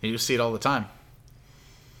 You see it all the time.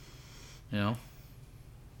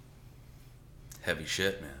 Heavy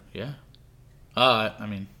shit, man. Yeah.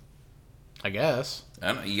 I guess. I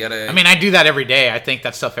don't know. You gotta. I do that every day. I think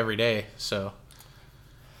that stuff every day. So.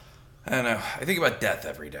 I don't know. I think about death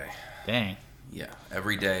every day. Dang. Yeah,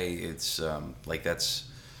 every day it's that's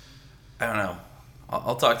I don't know.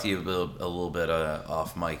 I'll talk to you a little bit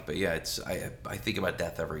off mic, but yeah, I think about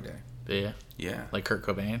death every day. Yeah. Yeah. Like Kurt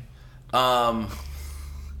Cobain. Um.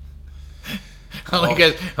 Only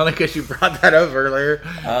because you brought that up earlier.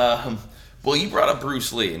 Well, you brought up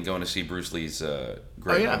Bruce Lee and going to see Bruce Lee's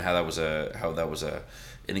grave yeah. and how that was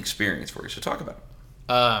an experience for you. So talk about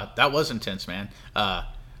it. That was intense, man.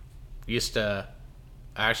 Used to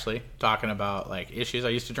actually talking about like issues. I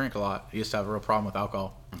used to drink a lot. I used to have a real problem with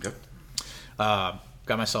alcohol. Okay.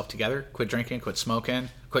 Got myself together, quit drinking, quit smoking,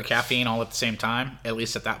 quit caffeine all at the same time, at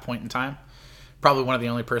least at that point in time. Probably one of the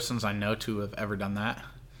only persons I know to have ever done that.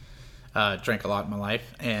 Drank a lot in my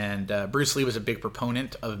life. And Bruce Lee was a big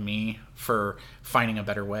proponent of me for finding a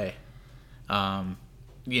better way. And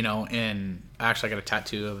actually I got a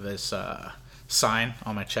tattoo of this sign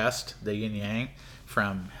on my chest, the yin yang,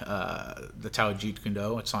 from the Tao Jeet Kune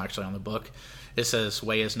Do. It's not actually on the book. It says,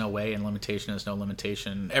 way is no way and limitation is no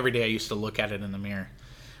limitation. Every day I used to look at it in the mirror.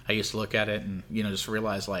 I used to look at it and, just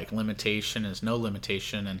realize like limitation is no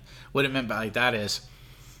limitation. And what it meant by that is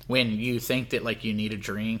when you think that like you need a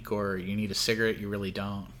drink or you need a cigarette, you really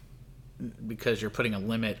don't, because you're putting a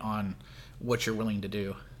limit on what you're willing to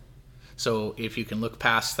do. So if you can look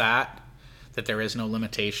past that there is no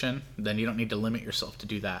limitation, then you don't need to limit yourself to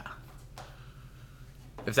do that.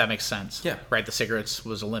 If that makes sense. Yeah. Right? The cigarettes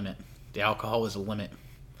was a limit. The alcohol was a limit.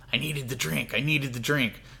 I needed the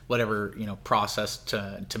drink. Whatever, processed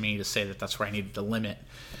to me to say that that's where I needed the limit.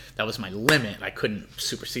 That was my limit. I couldn't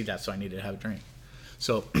supersede that, so I needed to have a drink.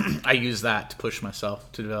 So I used that to push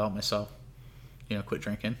myself, to develop myself, quit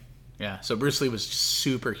drinking. Yeah, so Bruce Lee was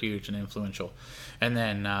super huge and influential. And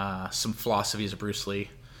then some philosophies of Bruce Lee.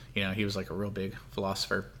 He was like a real big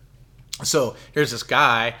philosopher. So here's this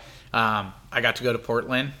guy. I got to go to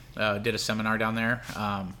Portland, did a seminar down there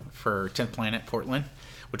for 10th Planet Portland,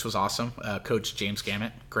 which was awesome. Coach James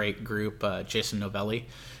Gamet, great group. Jason Novelli,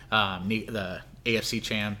 the AFC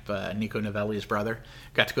champ, Nico Novelli's brother.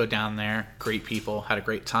 Got to go down there. Great people, had a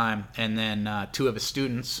great time. And then two of his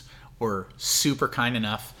students were super kind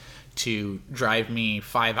enough to drive me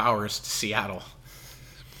 5 hours to Seattle.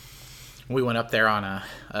 We went up there on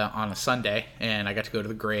a Sunday, and I got to go to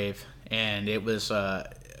the grave, and it was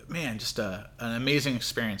just an amazing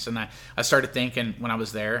experience. And I started thinking when I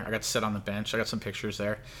was there, I got to sit on the bench. I got some pictures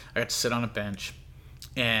there. I got to sit on a bench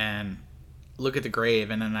and look at the grave,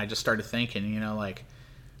 and then I just started thinking, like,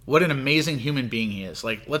 what an amazing human being he is.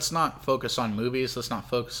 Like, let's not focus on movies. Let's not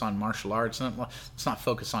focus on martial arts. Let's not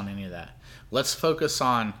focus on any of that. Let's focus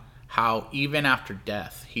on how even after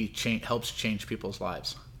death, he helps change people's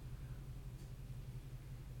lives.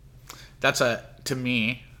 To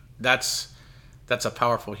me, that's a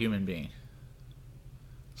powerful human being.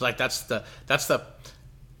 It's like that's the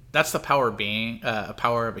power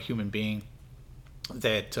of a human being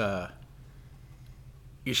that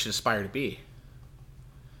you should aspire to be.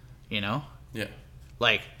 Yeah.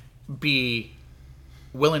 Like, be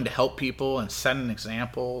willing to help people and set an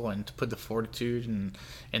example and to put the fortitude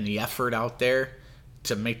and the effort out there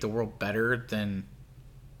to make the world better than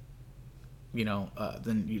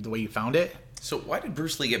the way you found it. So why did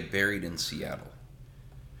Bruce Lee get buried in Seattle?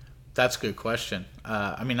 That's a good question.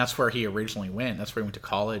 That's where he originally went. That's where he went to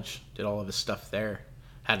college, did all of his stuff there,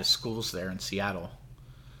 had his schools there in Seattle.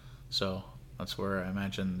 So that's where I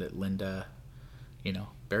imagine that Linda,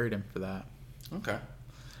 buried him for that. Okay.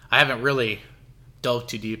 I haven't really delved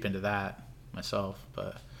too deep into that myself,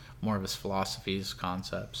 but more of his philosophies,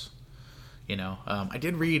 concepts. I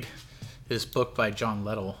did read his book by John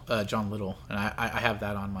Little, and I have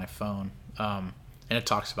that on my phone. And it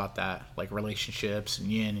talks about that, like relationships and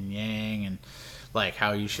yin and yang, and like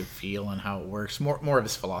how you should feel and how it works. More of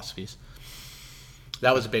his philosophies.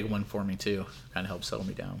 That was a big one for me too. Kind of helped settle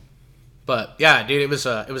me down. But yeah, dude, it was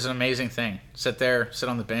an amazing thing. Sit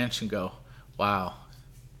on the bench and go, wow.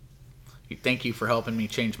 Thank you for helping me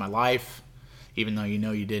change my life, even though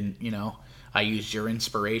you didn't. I used your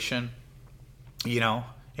inspiration,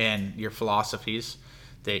 and your philosophies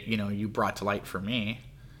that you brought to light for me.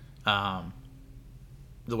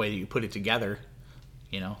 The way that you put it together,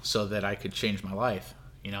 so that I could change my life.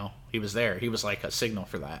 He was there. He was like a signal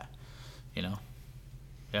for that.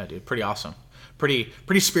 Yeah, dude, pretty awesome. Pretty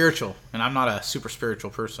spiritual, and I'm not a super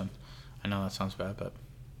spiritual person. I know that sounds bad, but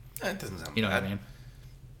That doesn't sound you know bad. what I mean?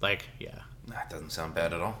 Like, yeah. That doesn't sound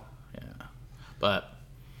bad at all. Yeah. But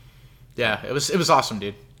yeah, it was awesome,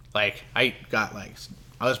 dude. Like, I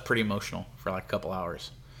was pretty emotional for like a couple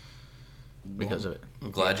hours because of it.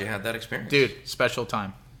 I'm glad you had that experience. Dude, special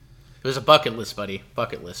time. It was a bucket list, buddy.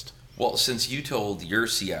 Bucket list. Well, since you told your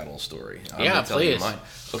Seattle story, I'm Yeah, gonna tell you please. mine.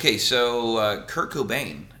 Okay, so Kurt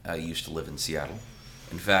Cobain used to live in Seattle.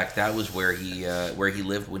 In fact, that was where he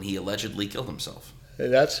lived when he allegedly killed himself.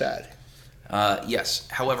 That's sad. Yes.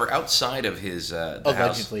 However, outside of his the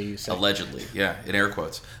Allegedly, house, you said. allegedly, yeah, in air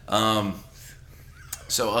quotes.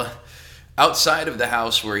 Outside of the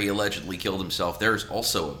house where he allegedly killed himself, there's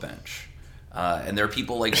also a bench, and there are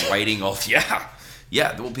people like writing all.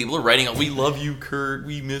 Yeah. Well, people are writing. We love you, Kurt.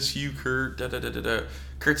 We miss you, Kurt. Da da da da da.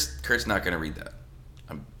 Kurt's not going to read that.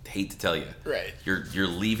 I hate to tell you. Right. You're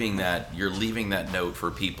leaving that note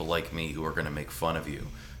for people like me who are going to make fun of you.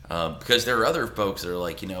 Because there are other folks that are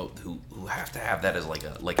like, who have to have that as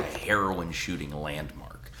like a heroin shooting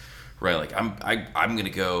landmark, right? Like I'm gonna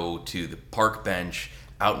go to the park bench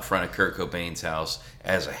out in front of Kurt Cobain's house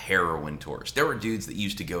as a heroin tourist. There were dudes that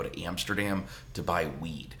used to go to Amsterdam to buy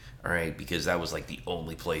weed, all right, because that was like the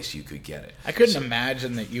only place you could get it. I couldn't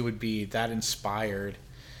imagine that you would be that inspired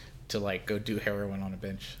to like go do heroin on a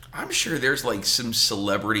bench. I'm sure there's like some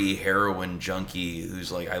celebrity heroin junkie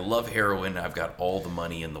who's like, I love heroin. I've got all the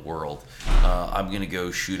money in the world. I'm gonna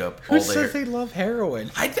go shoot up Who all says the. they love heroin?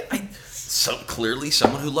 Clearly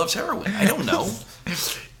someone who loves heroin. I don't know.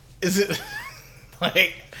 Is it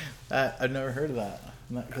like I've never heard of that?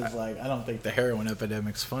 Because like I don't think the heroin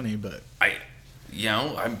epidemic's funny, but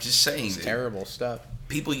I'm just saying. it's terrible stuff.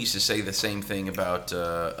 People used to say the same thing about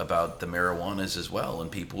the marijuanas as well,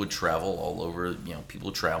 and people would travel all over. People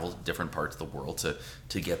would travel to different parts of the world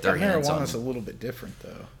to get their hands on. Marijuana's a little bit different,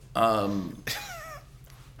 though.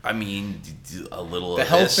 I mean, a little. The of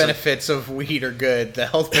health this. benefits of weed are good. The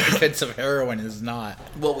health benefits of heroin is not.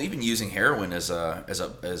 Well, we've been using heroin as an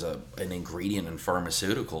ingredient in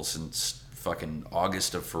pharmaceuticals since fucking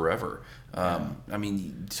August of forever. I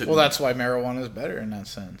mean, Well, that's why marijuana is better in that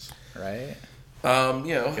sense, right?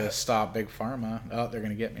 Gotta stop big pharma. Oh, they're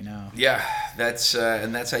gonna get me now. Yeah, that's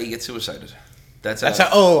how you get suicided. That's how.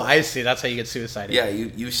 Oh, I see. That's how you get suicided. Yeah,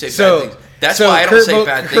 you say bad So things. That's why I don't say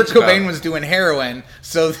bad things. Kurt Cobain was doing heroin,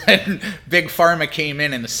 so then Big Pharma came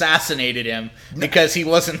in and assassinated him because he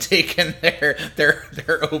wasn't taking their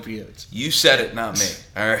opioids. You said it, not me.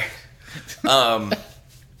 All right.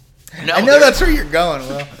 No, I know that's where you're going,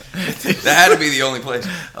 Will. That had to be the only place.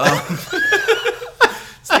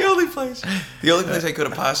 It's the only place. The only place I could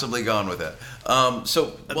have possibly gone with that. That's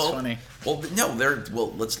funny. Well, no,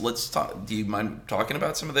 let's talk. Do you mind talking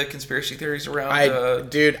about some of the conspiracy theories around?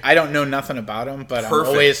 Dude, I don't know nothing about them, but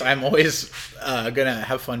I'm always gonna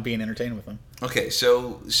have fun being entertained with them. Okay,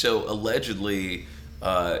 so allegedly,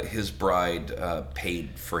 his bride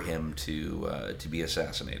paid for him to be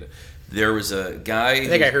assassinated. There was a guy. I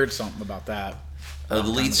think I heard something about that. The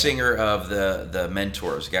lead singer of the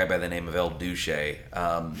Mentors, a guy by the name of El Duce,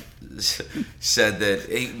 said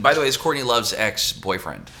that. By the way, it's Courtney Love's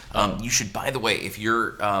ex-boyfriend. You should, by the way, if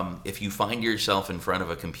you find yourself in front of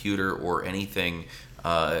a computer or anything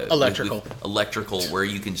electrical where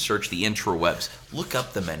you can search the intrawebs, look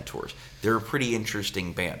up the Mentors. They're a pretty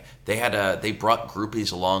interesting band. They brought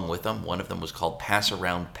groupies along with them. One of them was called Pass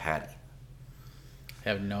Around Patty. I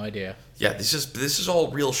have no idea. Yeah, this is all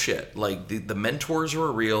real shit. Like the Mentors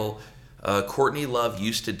were real. Courtney Love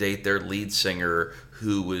used to date their lead singer,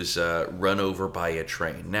 who was run over by a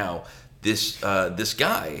train. Now, this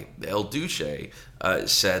guy, El Duce,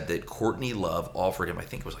 said that Courtney Love offered him, I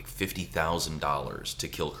think it was like $50,000 to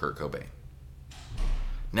kill Kurt Cobain.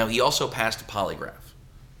 Now, he also passed a polygraph.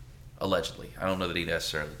 Allegedly. I don't know that he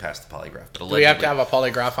necessarily passed the polygraph, but allegedly. Do we have to have a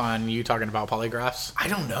polygraph on you talking about polygraphs? I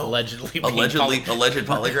don't know. Alleged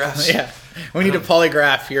polygraphs? Yeah. We need to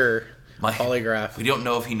polygraph your polygraph. We don't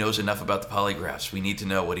know if he knows enough about the polygraphs. We need to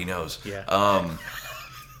know what he knows. Yeah.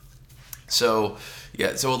 So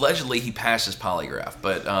allegedly he passed his polygraph,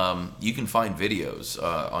 but you can find videos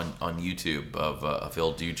on YouTube of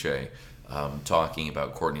El Duce talking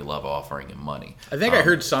about Courtney Love offering him money. I think I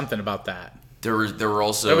heard something about that. There were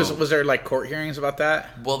also was there like court hearings about that?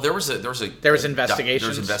 Well, there was investigations. There was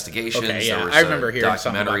investigations. Okay, yeah, I remember hearing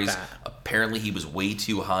something about that. Apparently, he was way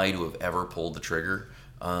too high to have ever pulled the trigger.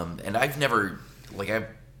 And I've never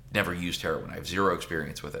used heroin. I have zero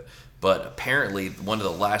experience with it. But apparently, one of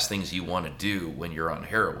the last things you want to do when you're on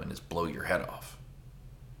heroin is blow your head off.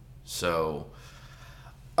 So,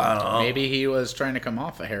 I don't know. Maybe he was trying to come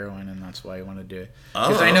off of heroin, and that's why he wanted to do it.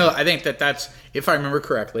 Because I think that's, if I remember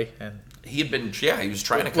correctly, and he was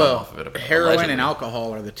trying to come off of it. Heroin allegedly. and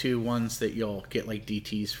alcohol are the two ones that you'll get like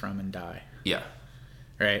DTs from and die. Yeah.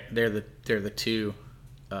 Right? They're the two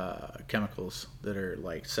chemicals that are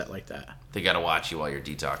like set like that. They got to watch you while you're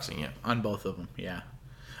detoxing, yeah. On both of them, yeah.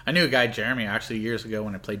 I knew a guy, Jeremy, actually years ago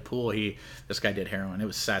when I played pool. This guy did heroin. It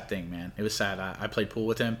was a sad thing, man. It was sad. I played pool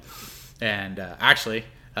with him, and we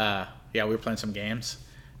were playing some games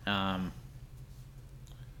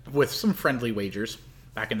with some friendly wagers.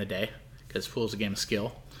 back in the day, because pool's a game of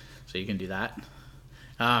skill, so you can do that.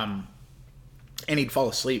 And he'd fall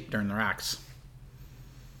asleep during the racks.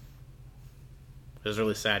 It was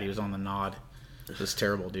really sad. He was on the nod. It was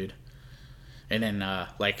terrible, dude. And then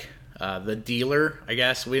the dealer, I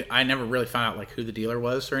guess I never really found out like who the dealer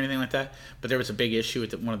was or anything like that. But there was a big issue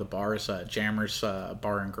with one of the bars, Jammers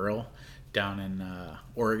Bar and Grill, down in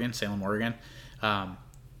Oregon, Salem, Oregon.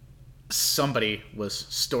 Somebody was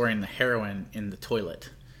storing the heroin in the toilet.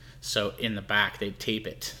 So in the back, they'd tape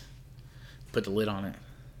it, put the lid on it.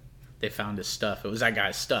 They found his stuff. It was that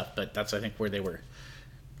guy's stuff, but that's, I think, where they were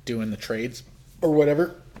doing the trades or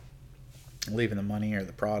whatever, leaving the money or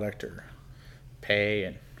the product or pay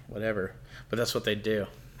and whatever. But that's what they do.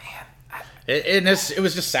 Man. It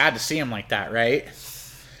was just sad to see him like that, right?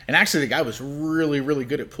 And actually, the guy was really, really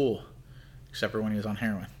good at pool, except for when he was on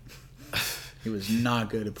heroin. He was not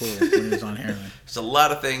good at pool when he was on heroin. There's a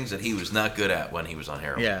lot of things that he was not good at when he was on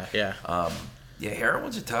heroin. Yeah.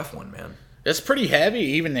 Heroin's a tough one, man. It's pretty heavy,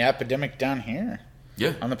 even the epidemic down here.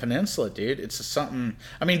 Yeah. On the peninsula, dude. It's something,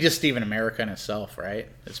 I mean, just even America in itself, right?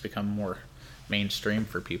 It's become more mainstream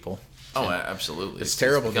for people. Oh, absolutely. It's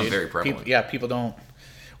terrible, it's become dude. very prevalent. People don't,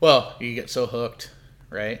 well, you get so hooked,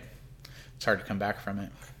 right? It's hard to come back from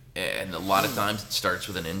it. And a lot of times it starts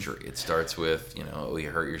with an injury. It starts with, you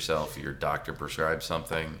hurt yourself, your doctor prescribes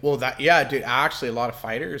something. Well, dude, actually a lot of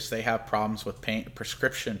fighters, they have problems with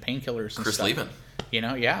prescription painkillers and Chris stuff. Levin.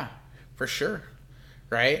 Yeah, for sure.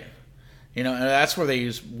 Right? And that's where they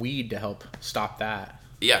use weed to help stop that.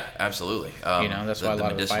 Yeah, absolutely. That's why a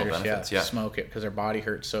lot of the fighters benefits, smoke it, because their body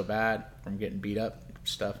hurts so bad from getting beat up and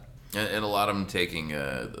stuff. And a lot of them taking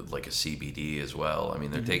like a CBD as well. I mean,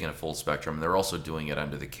 they're taking a full spectrum. They're also doing it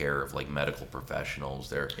under the care of like medical professionals.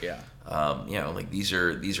 They're like these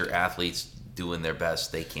are athletes doing their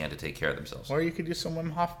best they can to take care of themselves. Or you could do some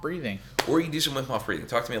Wim Hof breathing. Or you can do some Wim Hof breathing.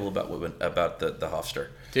 Talk to me a little about the Hofster.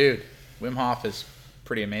 Dude, Wim Hof is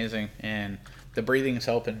pretty amazing, and the breathing is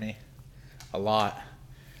helping me a lot.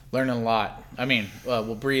 Learning a lot. I mean,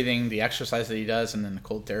 breathing, the exercise that he does, and then the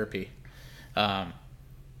cold therapy.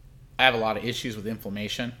 I have a lot of issues with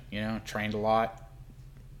inflammation, trained a lot.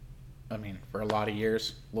 I mean, for a lot of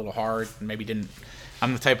years, a little hard, and maybe didn't.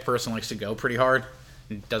 I'm the type of person who likes to go pretty hard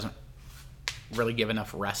and doesn't really give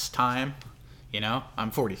enough rest time.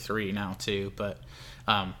 I'm 43 now too, but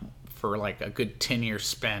for like a good 10 years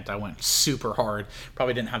spent, I went super hard.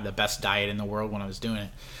 Probably didn't have the best diet in the world when I was doing it.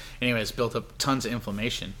 Anyways, built up tons of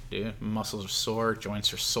inflammation, dude. Muscles are sore,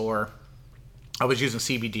 joints are sore. I was using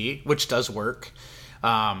CBD, which does work.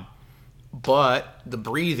 But the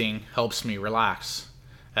breathing helps me relax.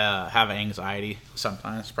 Have anxiety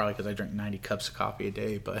sometimes, probably because I drink 90 cups of coffee a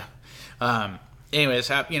day. But anyways,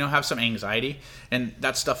 have some anxiety, and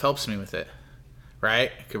that stuff helps me with it,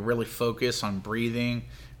 right? I could really focus on breathing,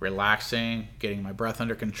 relaxing, getting my breath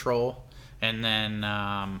under control, and then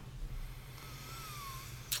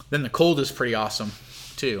the cold is pretty awesome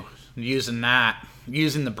too. Using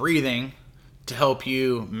the breathing to help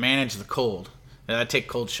you manage the cold. I take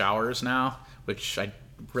cold showers now, which I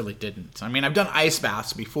really didn't. I mean, I've done ice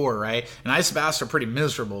baths before, right? And ice baths are pretty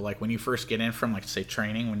miserable. Like when you first get in from, like, say,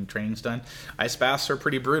 training, when training's done, ice baths are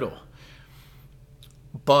pretty brutal.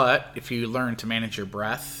 But if you learn to manage your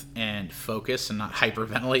breath and focus and not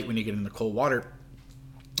hyperventilate when you get in the cold water,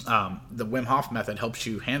 the Wim Hof method helps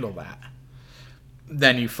you handle that.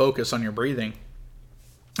 Then you focus on your breathing,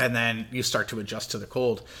 and then you start to adjust to the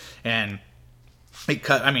cold. And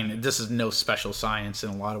this is no special science in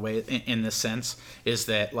a lot of ways in this sense, is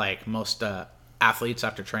that like most athletes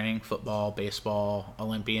after training, football, baseball,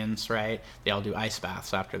 Olympians, right? They all do ice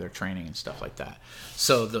baths after their training and stuff like that.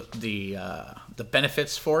 So the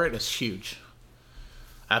benefits for it is huge.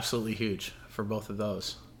 Absolutely huge for both of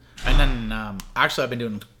those. And then actually I've been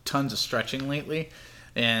doing tons of stretching lately,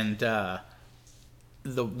 and the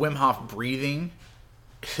Wim Hof breathing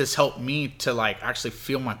has helped me to like actually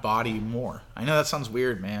feel my body more. I know that sounds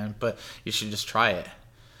weird, man, but you should just try it.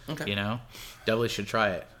 Okay. Definitely should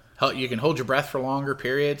try it. You can hold your breath for longer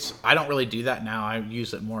periods. I don't really do that now. I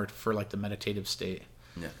use it more for like the meditative state.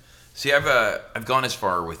 Yeah. See, I've gone as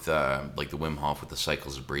far with like the Wim Hof with the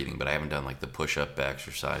cycles of breathing, but I haven't done like the push-up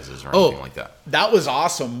exercises or anything like that. That was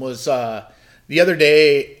awesome. Was the other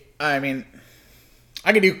day? I mean,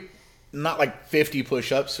 I could do not like 50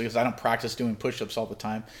 push-ups because I don't practice doing push-ups all the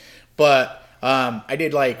time, but I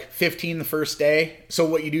did like 15 the first day. So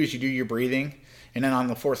what you do is you do your breathing, and then on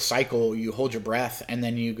the fourth cycle you hold your breath, and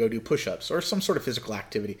then you go do push-ups or some sort of physical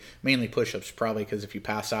activity. Mainly push-ups, probably, because if you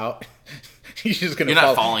pass out, you're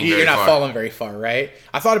not falling very far, right?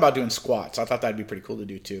 I thought about doing squats. I thought that'd be pretty cool to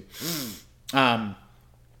do too.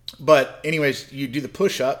 But anyways, you do the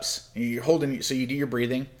push-ups. And you're holding. So you do your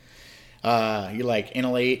breathing. You like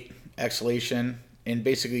inhalate, exhalation, and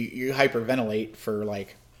basically you hyperventilate for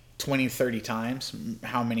like 20, 30 times,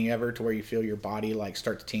 how many ever, to where you feel your body like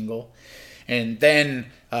start to tingle. And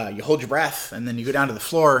then you hold your breath, and then you go down to the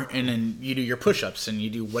floor, and then you do your push-ups, and you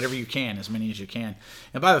do whatever you can, as many as you can.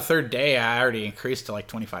 And by the third day, I already increased to like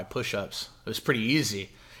 25 push-ups. It was pretty easy.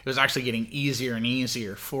 It was actually getting easier and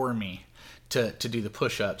easier for me to do the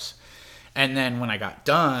push-ups. And then when I got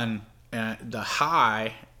done, the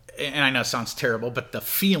high, and I know it sounds terrible, but the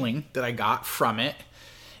feeling that I got from it,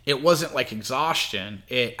 it wasn't like exhaustion.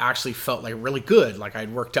 It actually felt like really good. Like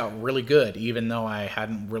I'd worked out really good, even though I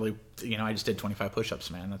hadn't really, I just did 25 push-ups,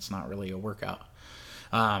 man. That's not really a workout.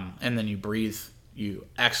 And then you breathe, you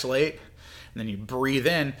exhalate, and then you breathe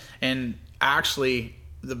in. And actually,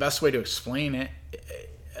 the best way to explain it,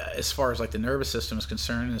 as far as like the nervous system is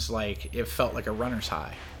concerned, is like it felt like a runner's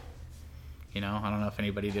high. I don't know if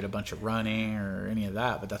anybody did a bunch of running or any of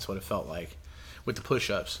that, but that's what it felt like with the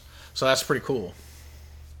push-ups. So that's pretty cool.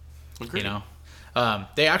 Agreed.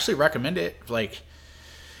 They actually recommend it. Like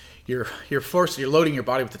you're loading your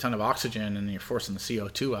body with a ton of oxygen, and you're forcing the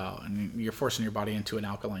CO2 out, and you're forcing your body into an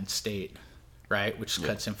alkaline state, right? Which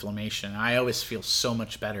cuts inflammation. I always feel so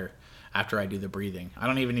much better after I do the breathing. I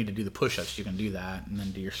don't even need to do the push-ups. You can do that and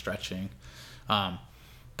then do your stretching.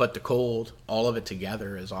 But the cold, all of it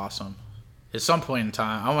together is awesome. At some point in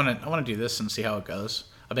time, I want to do this and see how it goes.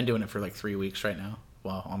 I've been doing it for like 3 weeks right now.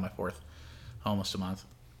 Well, on my fourth, almost a month.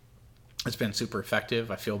 It's been super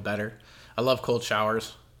effective. I feel better. I love cold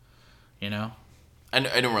showers. I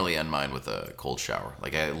don't really end mine with a cold shower.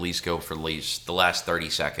 Like I at least go for at least the last 30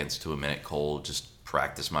 seconds to a minute cold. Just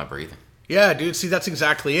practice my breathing. Yeah, dude. See, that's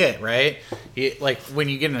exactly it, right? Like when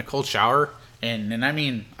you get in a cold shower, and I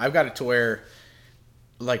mean, I've got it to where,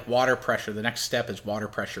 like water pressure, the next step is water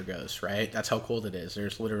pressure goes, right? That's how cold it is.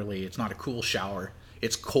 There's literally, it's not a cool shower.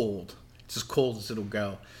 It's cold. It's as cold as it'll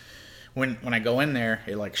go. When I go in there,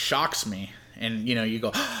 it like shocks me, and you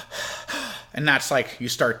go, and that's like you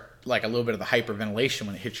start like a little bit of the hyperventilation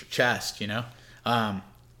when it hits your chest, and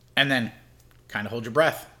then kind of hold your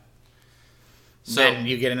breath. So then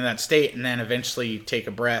you get into that state, and then eventually you take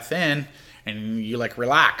a breath in, and you like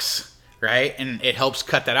relax, right? And it helps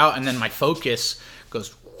cut that out, and then my focus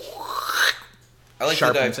goes. I like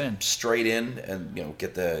to dive in. straight in and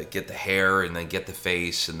get the hair and then get the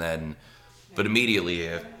face but immediately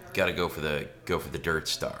you got to go for the dirt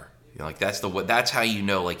star. Like that's how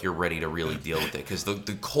like you're ready to really deal with it, because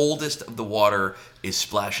the coldest of the water is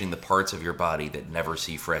splashing the parts of your body that never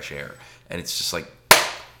see fresh air, and it's just like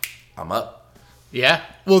I'm up. Yeah,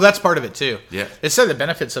 well, that's part of it too. Yeah, it said the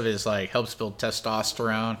benefits of it is like helps build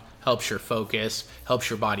testosterone, helps your focus, helps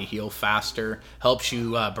your body heal faster, helps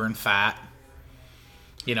you burn fat.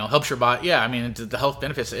 Helps your body. Yeah, I mean the health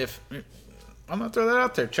benefits. If I'm gonna throw that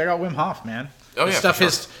out there, check out Wim Hof, man. Oh this yeah, stuff for sure.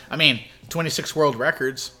 is. I mean, 26 world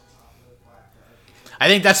records. I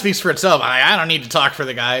think that speaks for itself. I don't need to talk for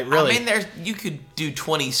the guy, really. I mean, you could do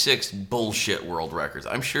 26 bullshit world records.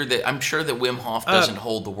 I'm sure that Wim Hof doesn't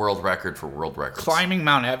hold the world record for world records. Climbing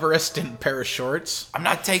Mount Everest in a pair of shorts. I'm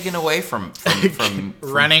not taking away from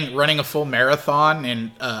running a full marathon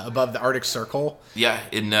in above the Arctic Circle. Yeah,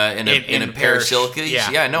 in a pair of silkies.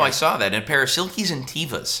 Yeah, no, I saw that in a pair of silkies and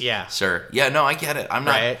Tevas. Yeah, sir. Yeah, no, I get it. I'm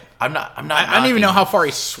not. Right. I'm not. I don't even know how far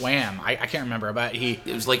he swam. I can't remember, but it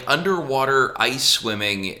was like underwater ice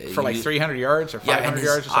swimming for like 300 yards or 500 and his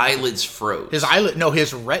yards. Or something. Eyelids froze.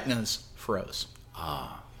 His retinas froze.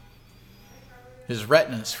 His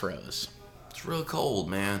retinas froze. It's real cold,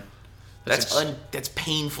 man. That's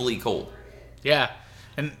painfully cold. Yeah,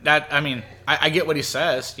 and that I get what he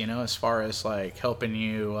says. As far as like helping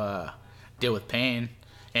you deal with pain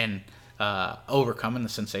and overcoming the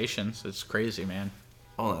sensations. It's crazy, man.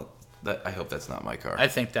 Oh, I hope that's not my car. I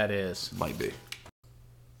think that is. Might be.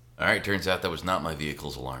 All right, turns out that was not my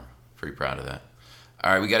vehicle's alarm. Pretty proud of that.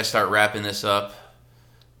 All right, we got to start wrapping this up.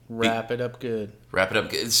 Wrap it up good. Wrap it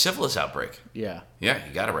up good. It's syphilis outbreak. Yeah. Yeah,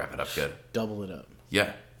 you got to wrap it up good. Double it up.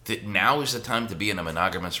 Yeah. Now is the time to be in a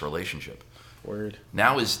monogamous relationship. Word.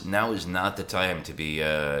 Now is not the time to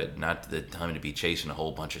be chasing a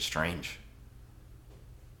whole bunch of strange.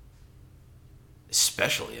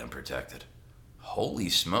 Especially unprotected. Holy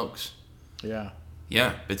smokes. Yeah.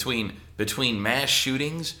 Yeah, between mass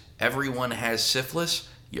shootings, everyone has syphilis.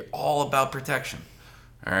 You're all about protection.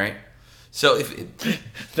 All right? So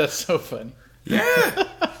That's so funny. Yeah.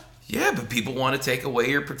 Yeah, but people want to take away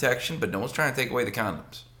your protection, but no one's trying to take away the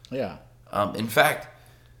condoms. Yeah. In fact,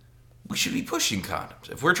 we should be pushing condoms.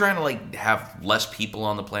 If we're trying to like have less people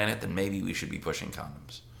on the planet, then maybe we should be pushing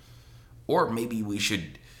condoms. Or maybe we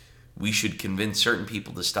should we should convince certain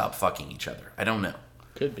people to stop fucking each other. I don't know.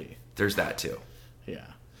 Could be. There's that too. Yeah.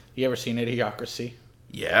 You ever seen Idiocracy?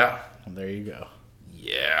 Yeah. Well, there you go.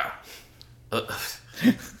 Yeah.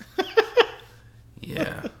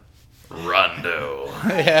 Yeah. Rondo.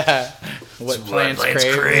 Yeah. What It's plants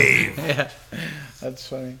crave. Yeah. That's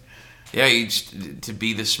funny. Yeah, to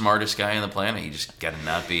be the smartest guy on the planet, you just gotta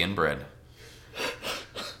not be inbred.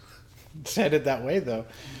 It's headed that way, though.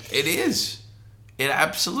 It is. It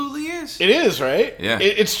absolutely is. It is, right? Yeah.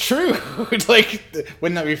 It's true. Like,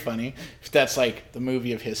 wouldn't that be funny if that's like the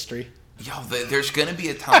movie of history? Yo, there's gonna be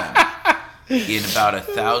a time in about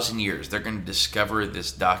 1,000 years they're gonna discover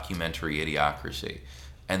this documentary Idiocracy,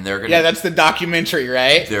 and they're gonna that's the documentary,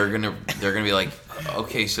 right? they're gonna be like,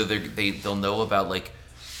 okay, so they'll know about like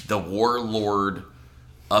the warlord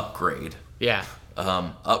Upgrade. Yeah.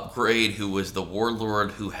 Upgrade, who was the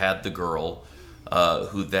warlord who had the girl,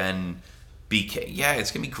 who then became. Yeah,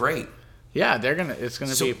 it's gonna be great. Yeah, it's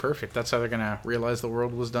gonna be perfect. That's how they're gonna realize the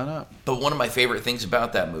world was done up. But one of my favorite things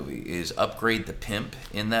about that movie is Upgrade the pimp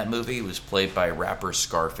in that movie was played by rapper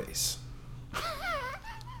Scarface.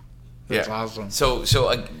 That's awesome. So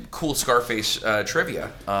a cool Scarface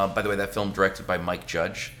trivia. By the way, that film directed by Mike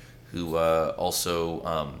Judge, who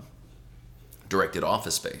also directed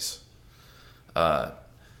Office Space. Damn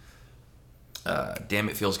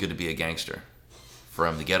It Feels Good to Be a Gangster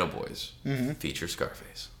from the Ghetto Boys features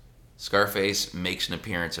Scarface. Scarface makes an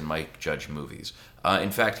appearance in Mike Judge movies. In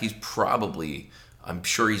fact, I'm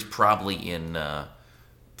sure he's probably in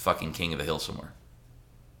fucking King of the Hill somewhere.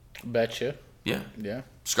 Betcha. Yeah. Yeah.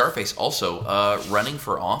 Scarface also running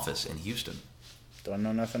for office in Houston. Don't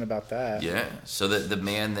know nothing about that. Yeah. So the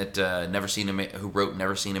man that who wrote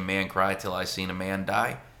 "Never Seen a Man Cry Till I Seen a Man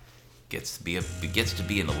Die" gets to be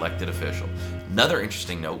an elected official. Another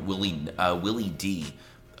interesting note: Willie D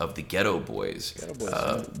of the Ghetto Boys,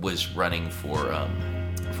 was running for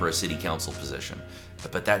a city council position,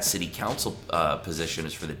 but that city council position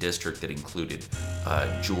is for the district that included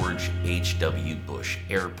George H.W. Bush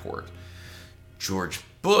Airport. George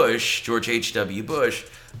H.W. Bush,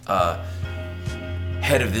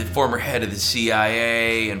 former head of the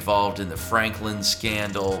CIA, involved in the Franklin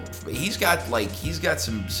scandal. He's got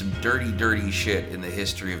some dirty shit in the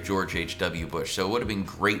history of George H.W. Bush. So it would have been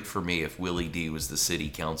great for me if Willie D was the city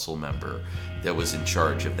council member that was in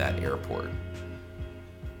charge of that airport.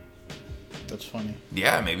 That's funny.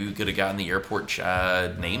 Yeah, maybe we could have gotten the airport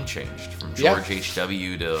name changed from George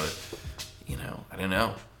H.W. to, I don't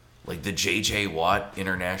know, like the J.J. Watt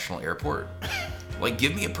International Airport. Like,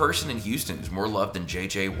 give me a person in Houston who's more loved than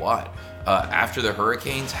J.J. Watt. After the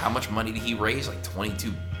hurricanes, how much money did he raise? Like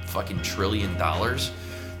 $22 fucking trillion.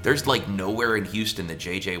 There's like nowhere in Houston that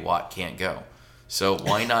J.J. Watt can't go. So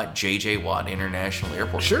why not J.J. Watt International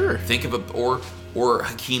Airport? Sure. Think of or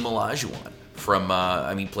Hakeem Olajuwon from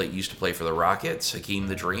used to play for the Rockets. Hakeem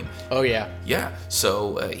the Dream. Oh yeah. Yeah.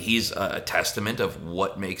 So he's a testament of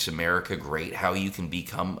what makes America great, how you can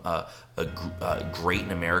become a great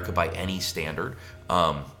in America by any standard.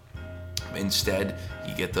 Instead,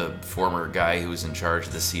 you get the former guy who was in charge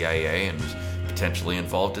of the CIA and was potentially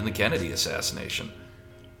involved in the Kennedy assassination.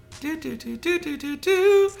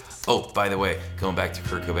 Oh, by the way, going back to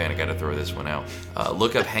Kurt Cobain, I got to throw this one out.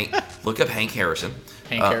 Look up Hank Harrison.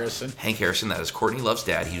 Hank Harrison, that is Courtney Love's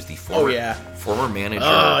dad. He was the former manager.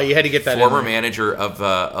 Oh, you had to get that. Former manager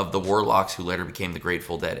of the Warlocks, who later became the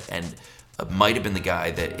Grateful Dead, and might have been the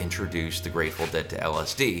guy that introduced the Grateful Dead to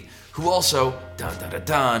LSD, who also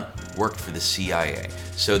worked for the CIA.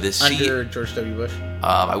 So under George W. Bush.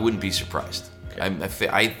 I wouldn't be surprised. Okay.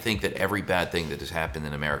 I think that every bad thing that has happened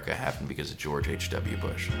in America happened because of George H.W.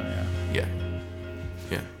 Bush. Oh, yeah,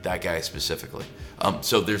 that guy specifically.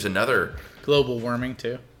 So there's another global warming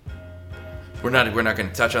too. We're not going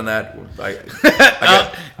to touch on that. Will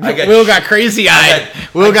got crazy eyed.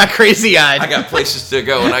 I got places to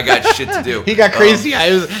go and I got shit to do. He got crazy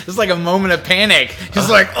eyed. It was like a moment of panic. He's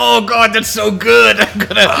like, "Oh God, that's so good." I'm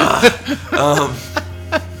gonna.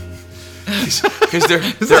 Because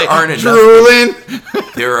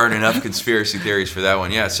there aren't enough conspiracy theories for that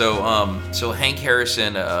one. Yeah. So Hank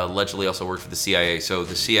Harrison allegedly also worked for the CIA. So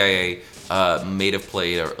the CIA may have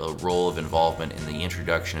played a role of involvement in the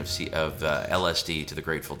introduction of LSD to the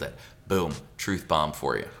Grateful Dead. Boom, truth bomb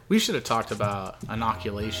for you. We should have talked about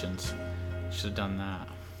inoculations. Should have done that.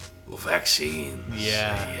 Vaccines.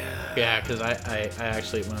 Yeah. Because I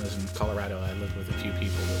actually, when I was in Colorado, I lived with a few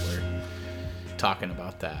people that were talking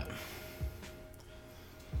about that.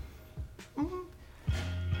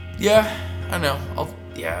 Yeah, I know.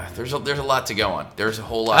 Yeah, there's a lot to go on. There's a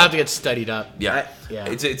whole lot. I have to get studied up. Yeah, yeah.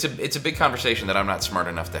 It's a big conversation that I'm not smart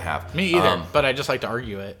enough to have. Me either, but I just like to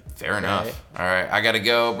argue it. Fair enough. All right, I gotta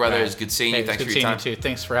go, brother. Right. It's good seeing you. Hey, Thanks it's for good your seeing time. you too.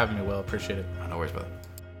 Thanks for having me, Will. Appreciate it. No worries, brother.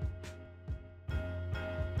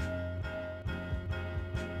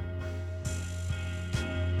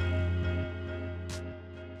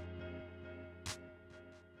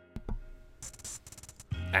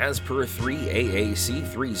 As per 3AAC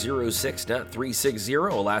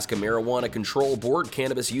 306.360, Alaska Marijuana Control Board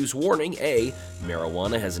Cannabis Use Warning: A.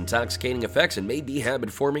 Marijuana has intoxicating effects and may be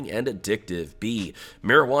habit-forming and addictive. B.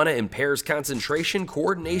 Marijuana impairs concentration,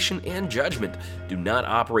 coordination, and judgment. Do not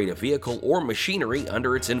operate a vehicle or machinery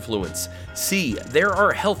under its influence. C. There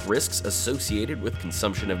are health risks associated with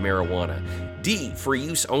consumption of marijuana. D. For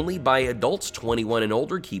use only by adults 21 and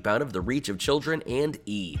older, keep out of the reach of children. And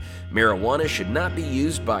E. Marijuana should not be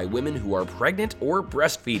used by women who are pregnant or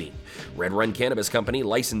breastfeeding. Red Run Cannabis Company,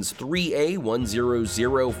 license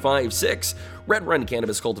 3A10056. Red Run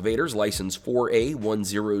Cannabis Cultivators, license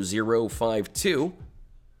 4A10052.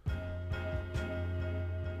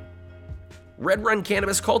 Red Run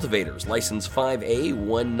Cannabis Cultivators, license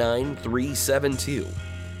 5A19372.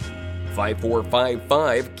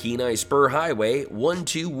 5455 Kenai Spur Highway,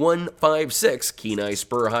 12156 Kenai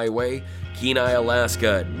Spur Highway, Kenai,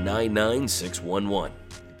 Alaska 99611.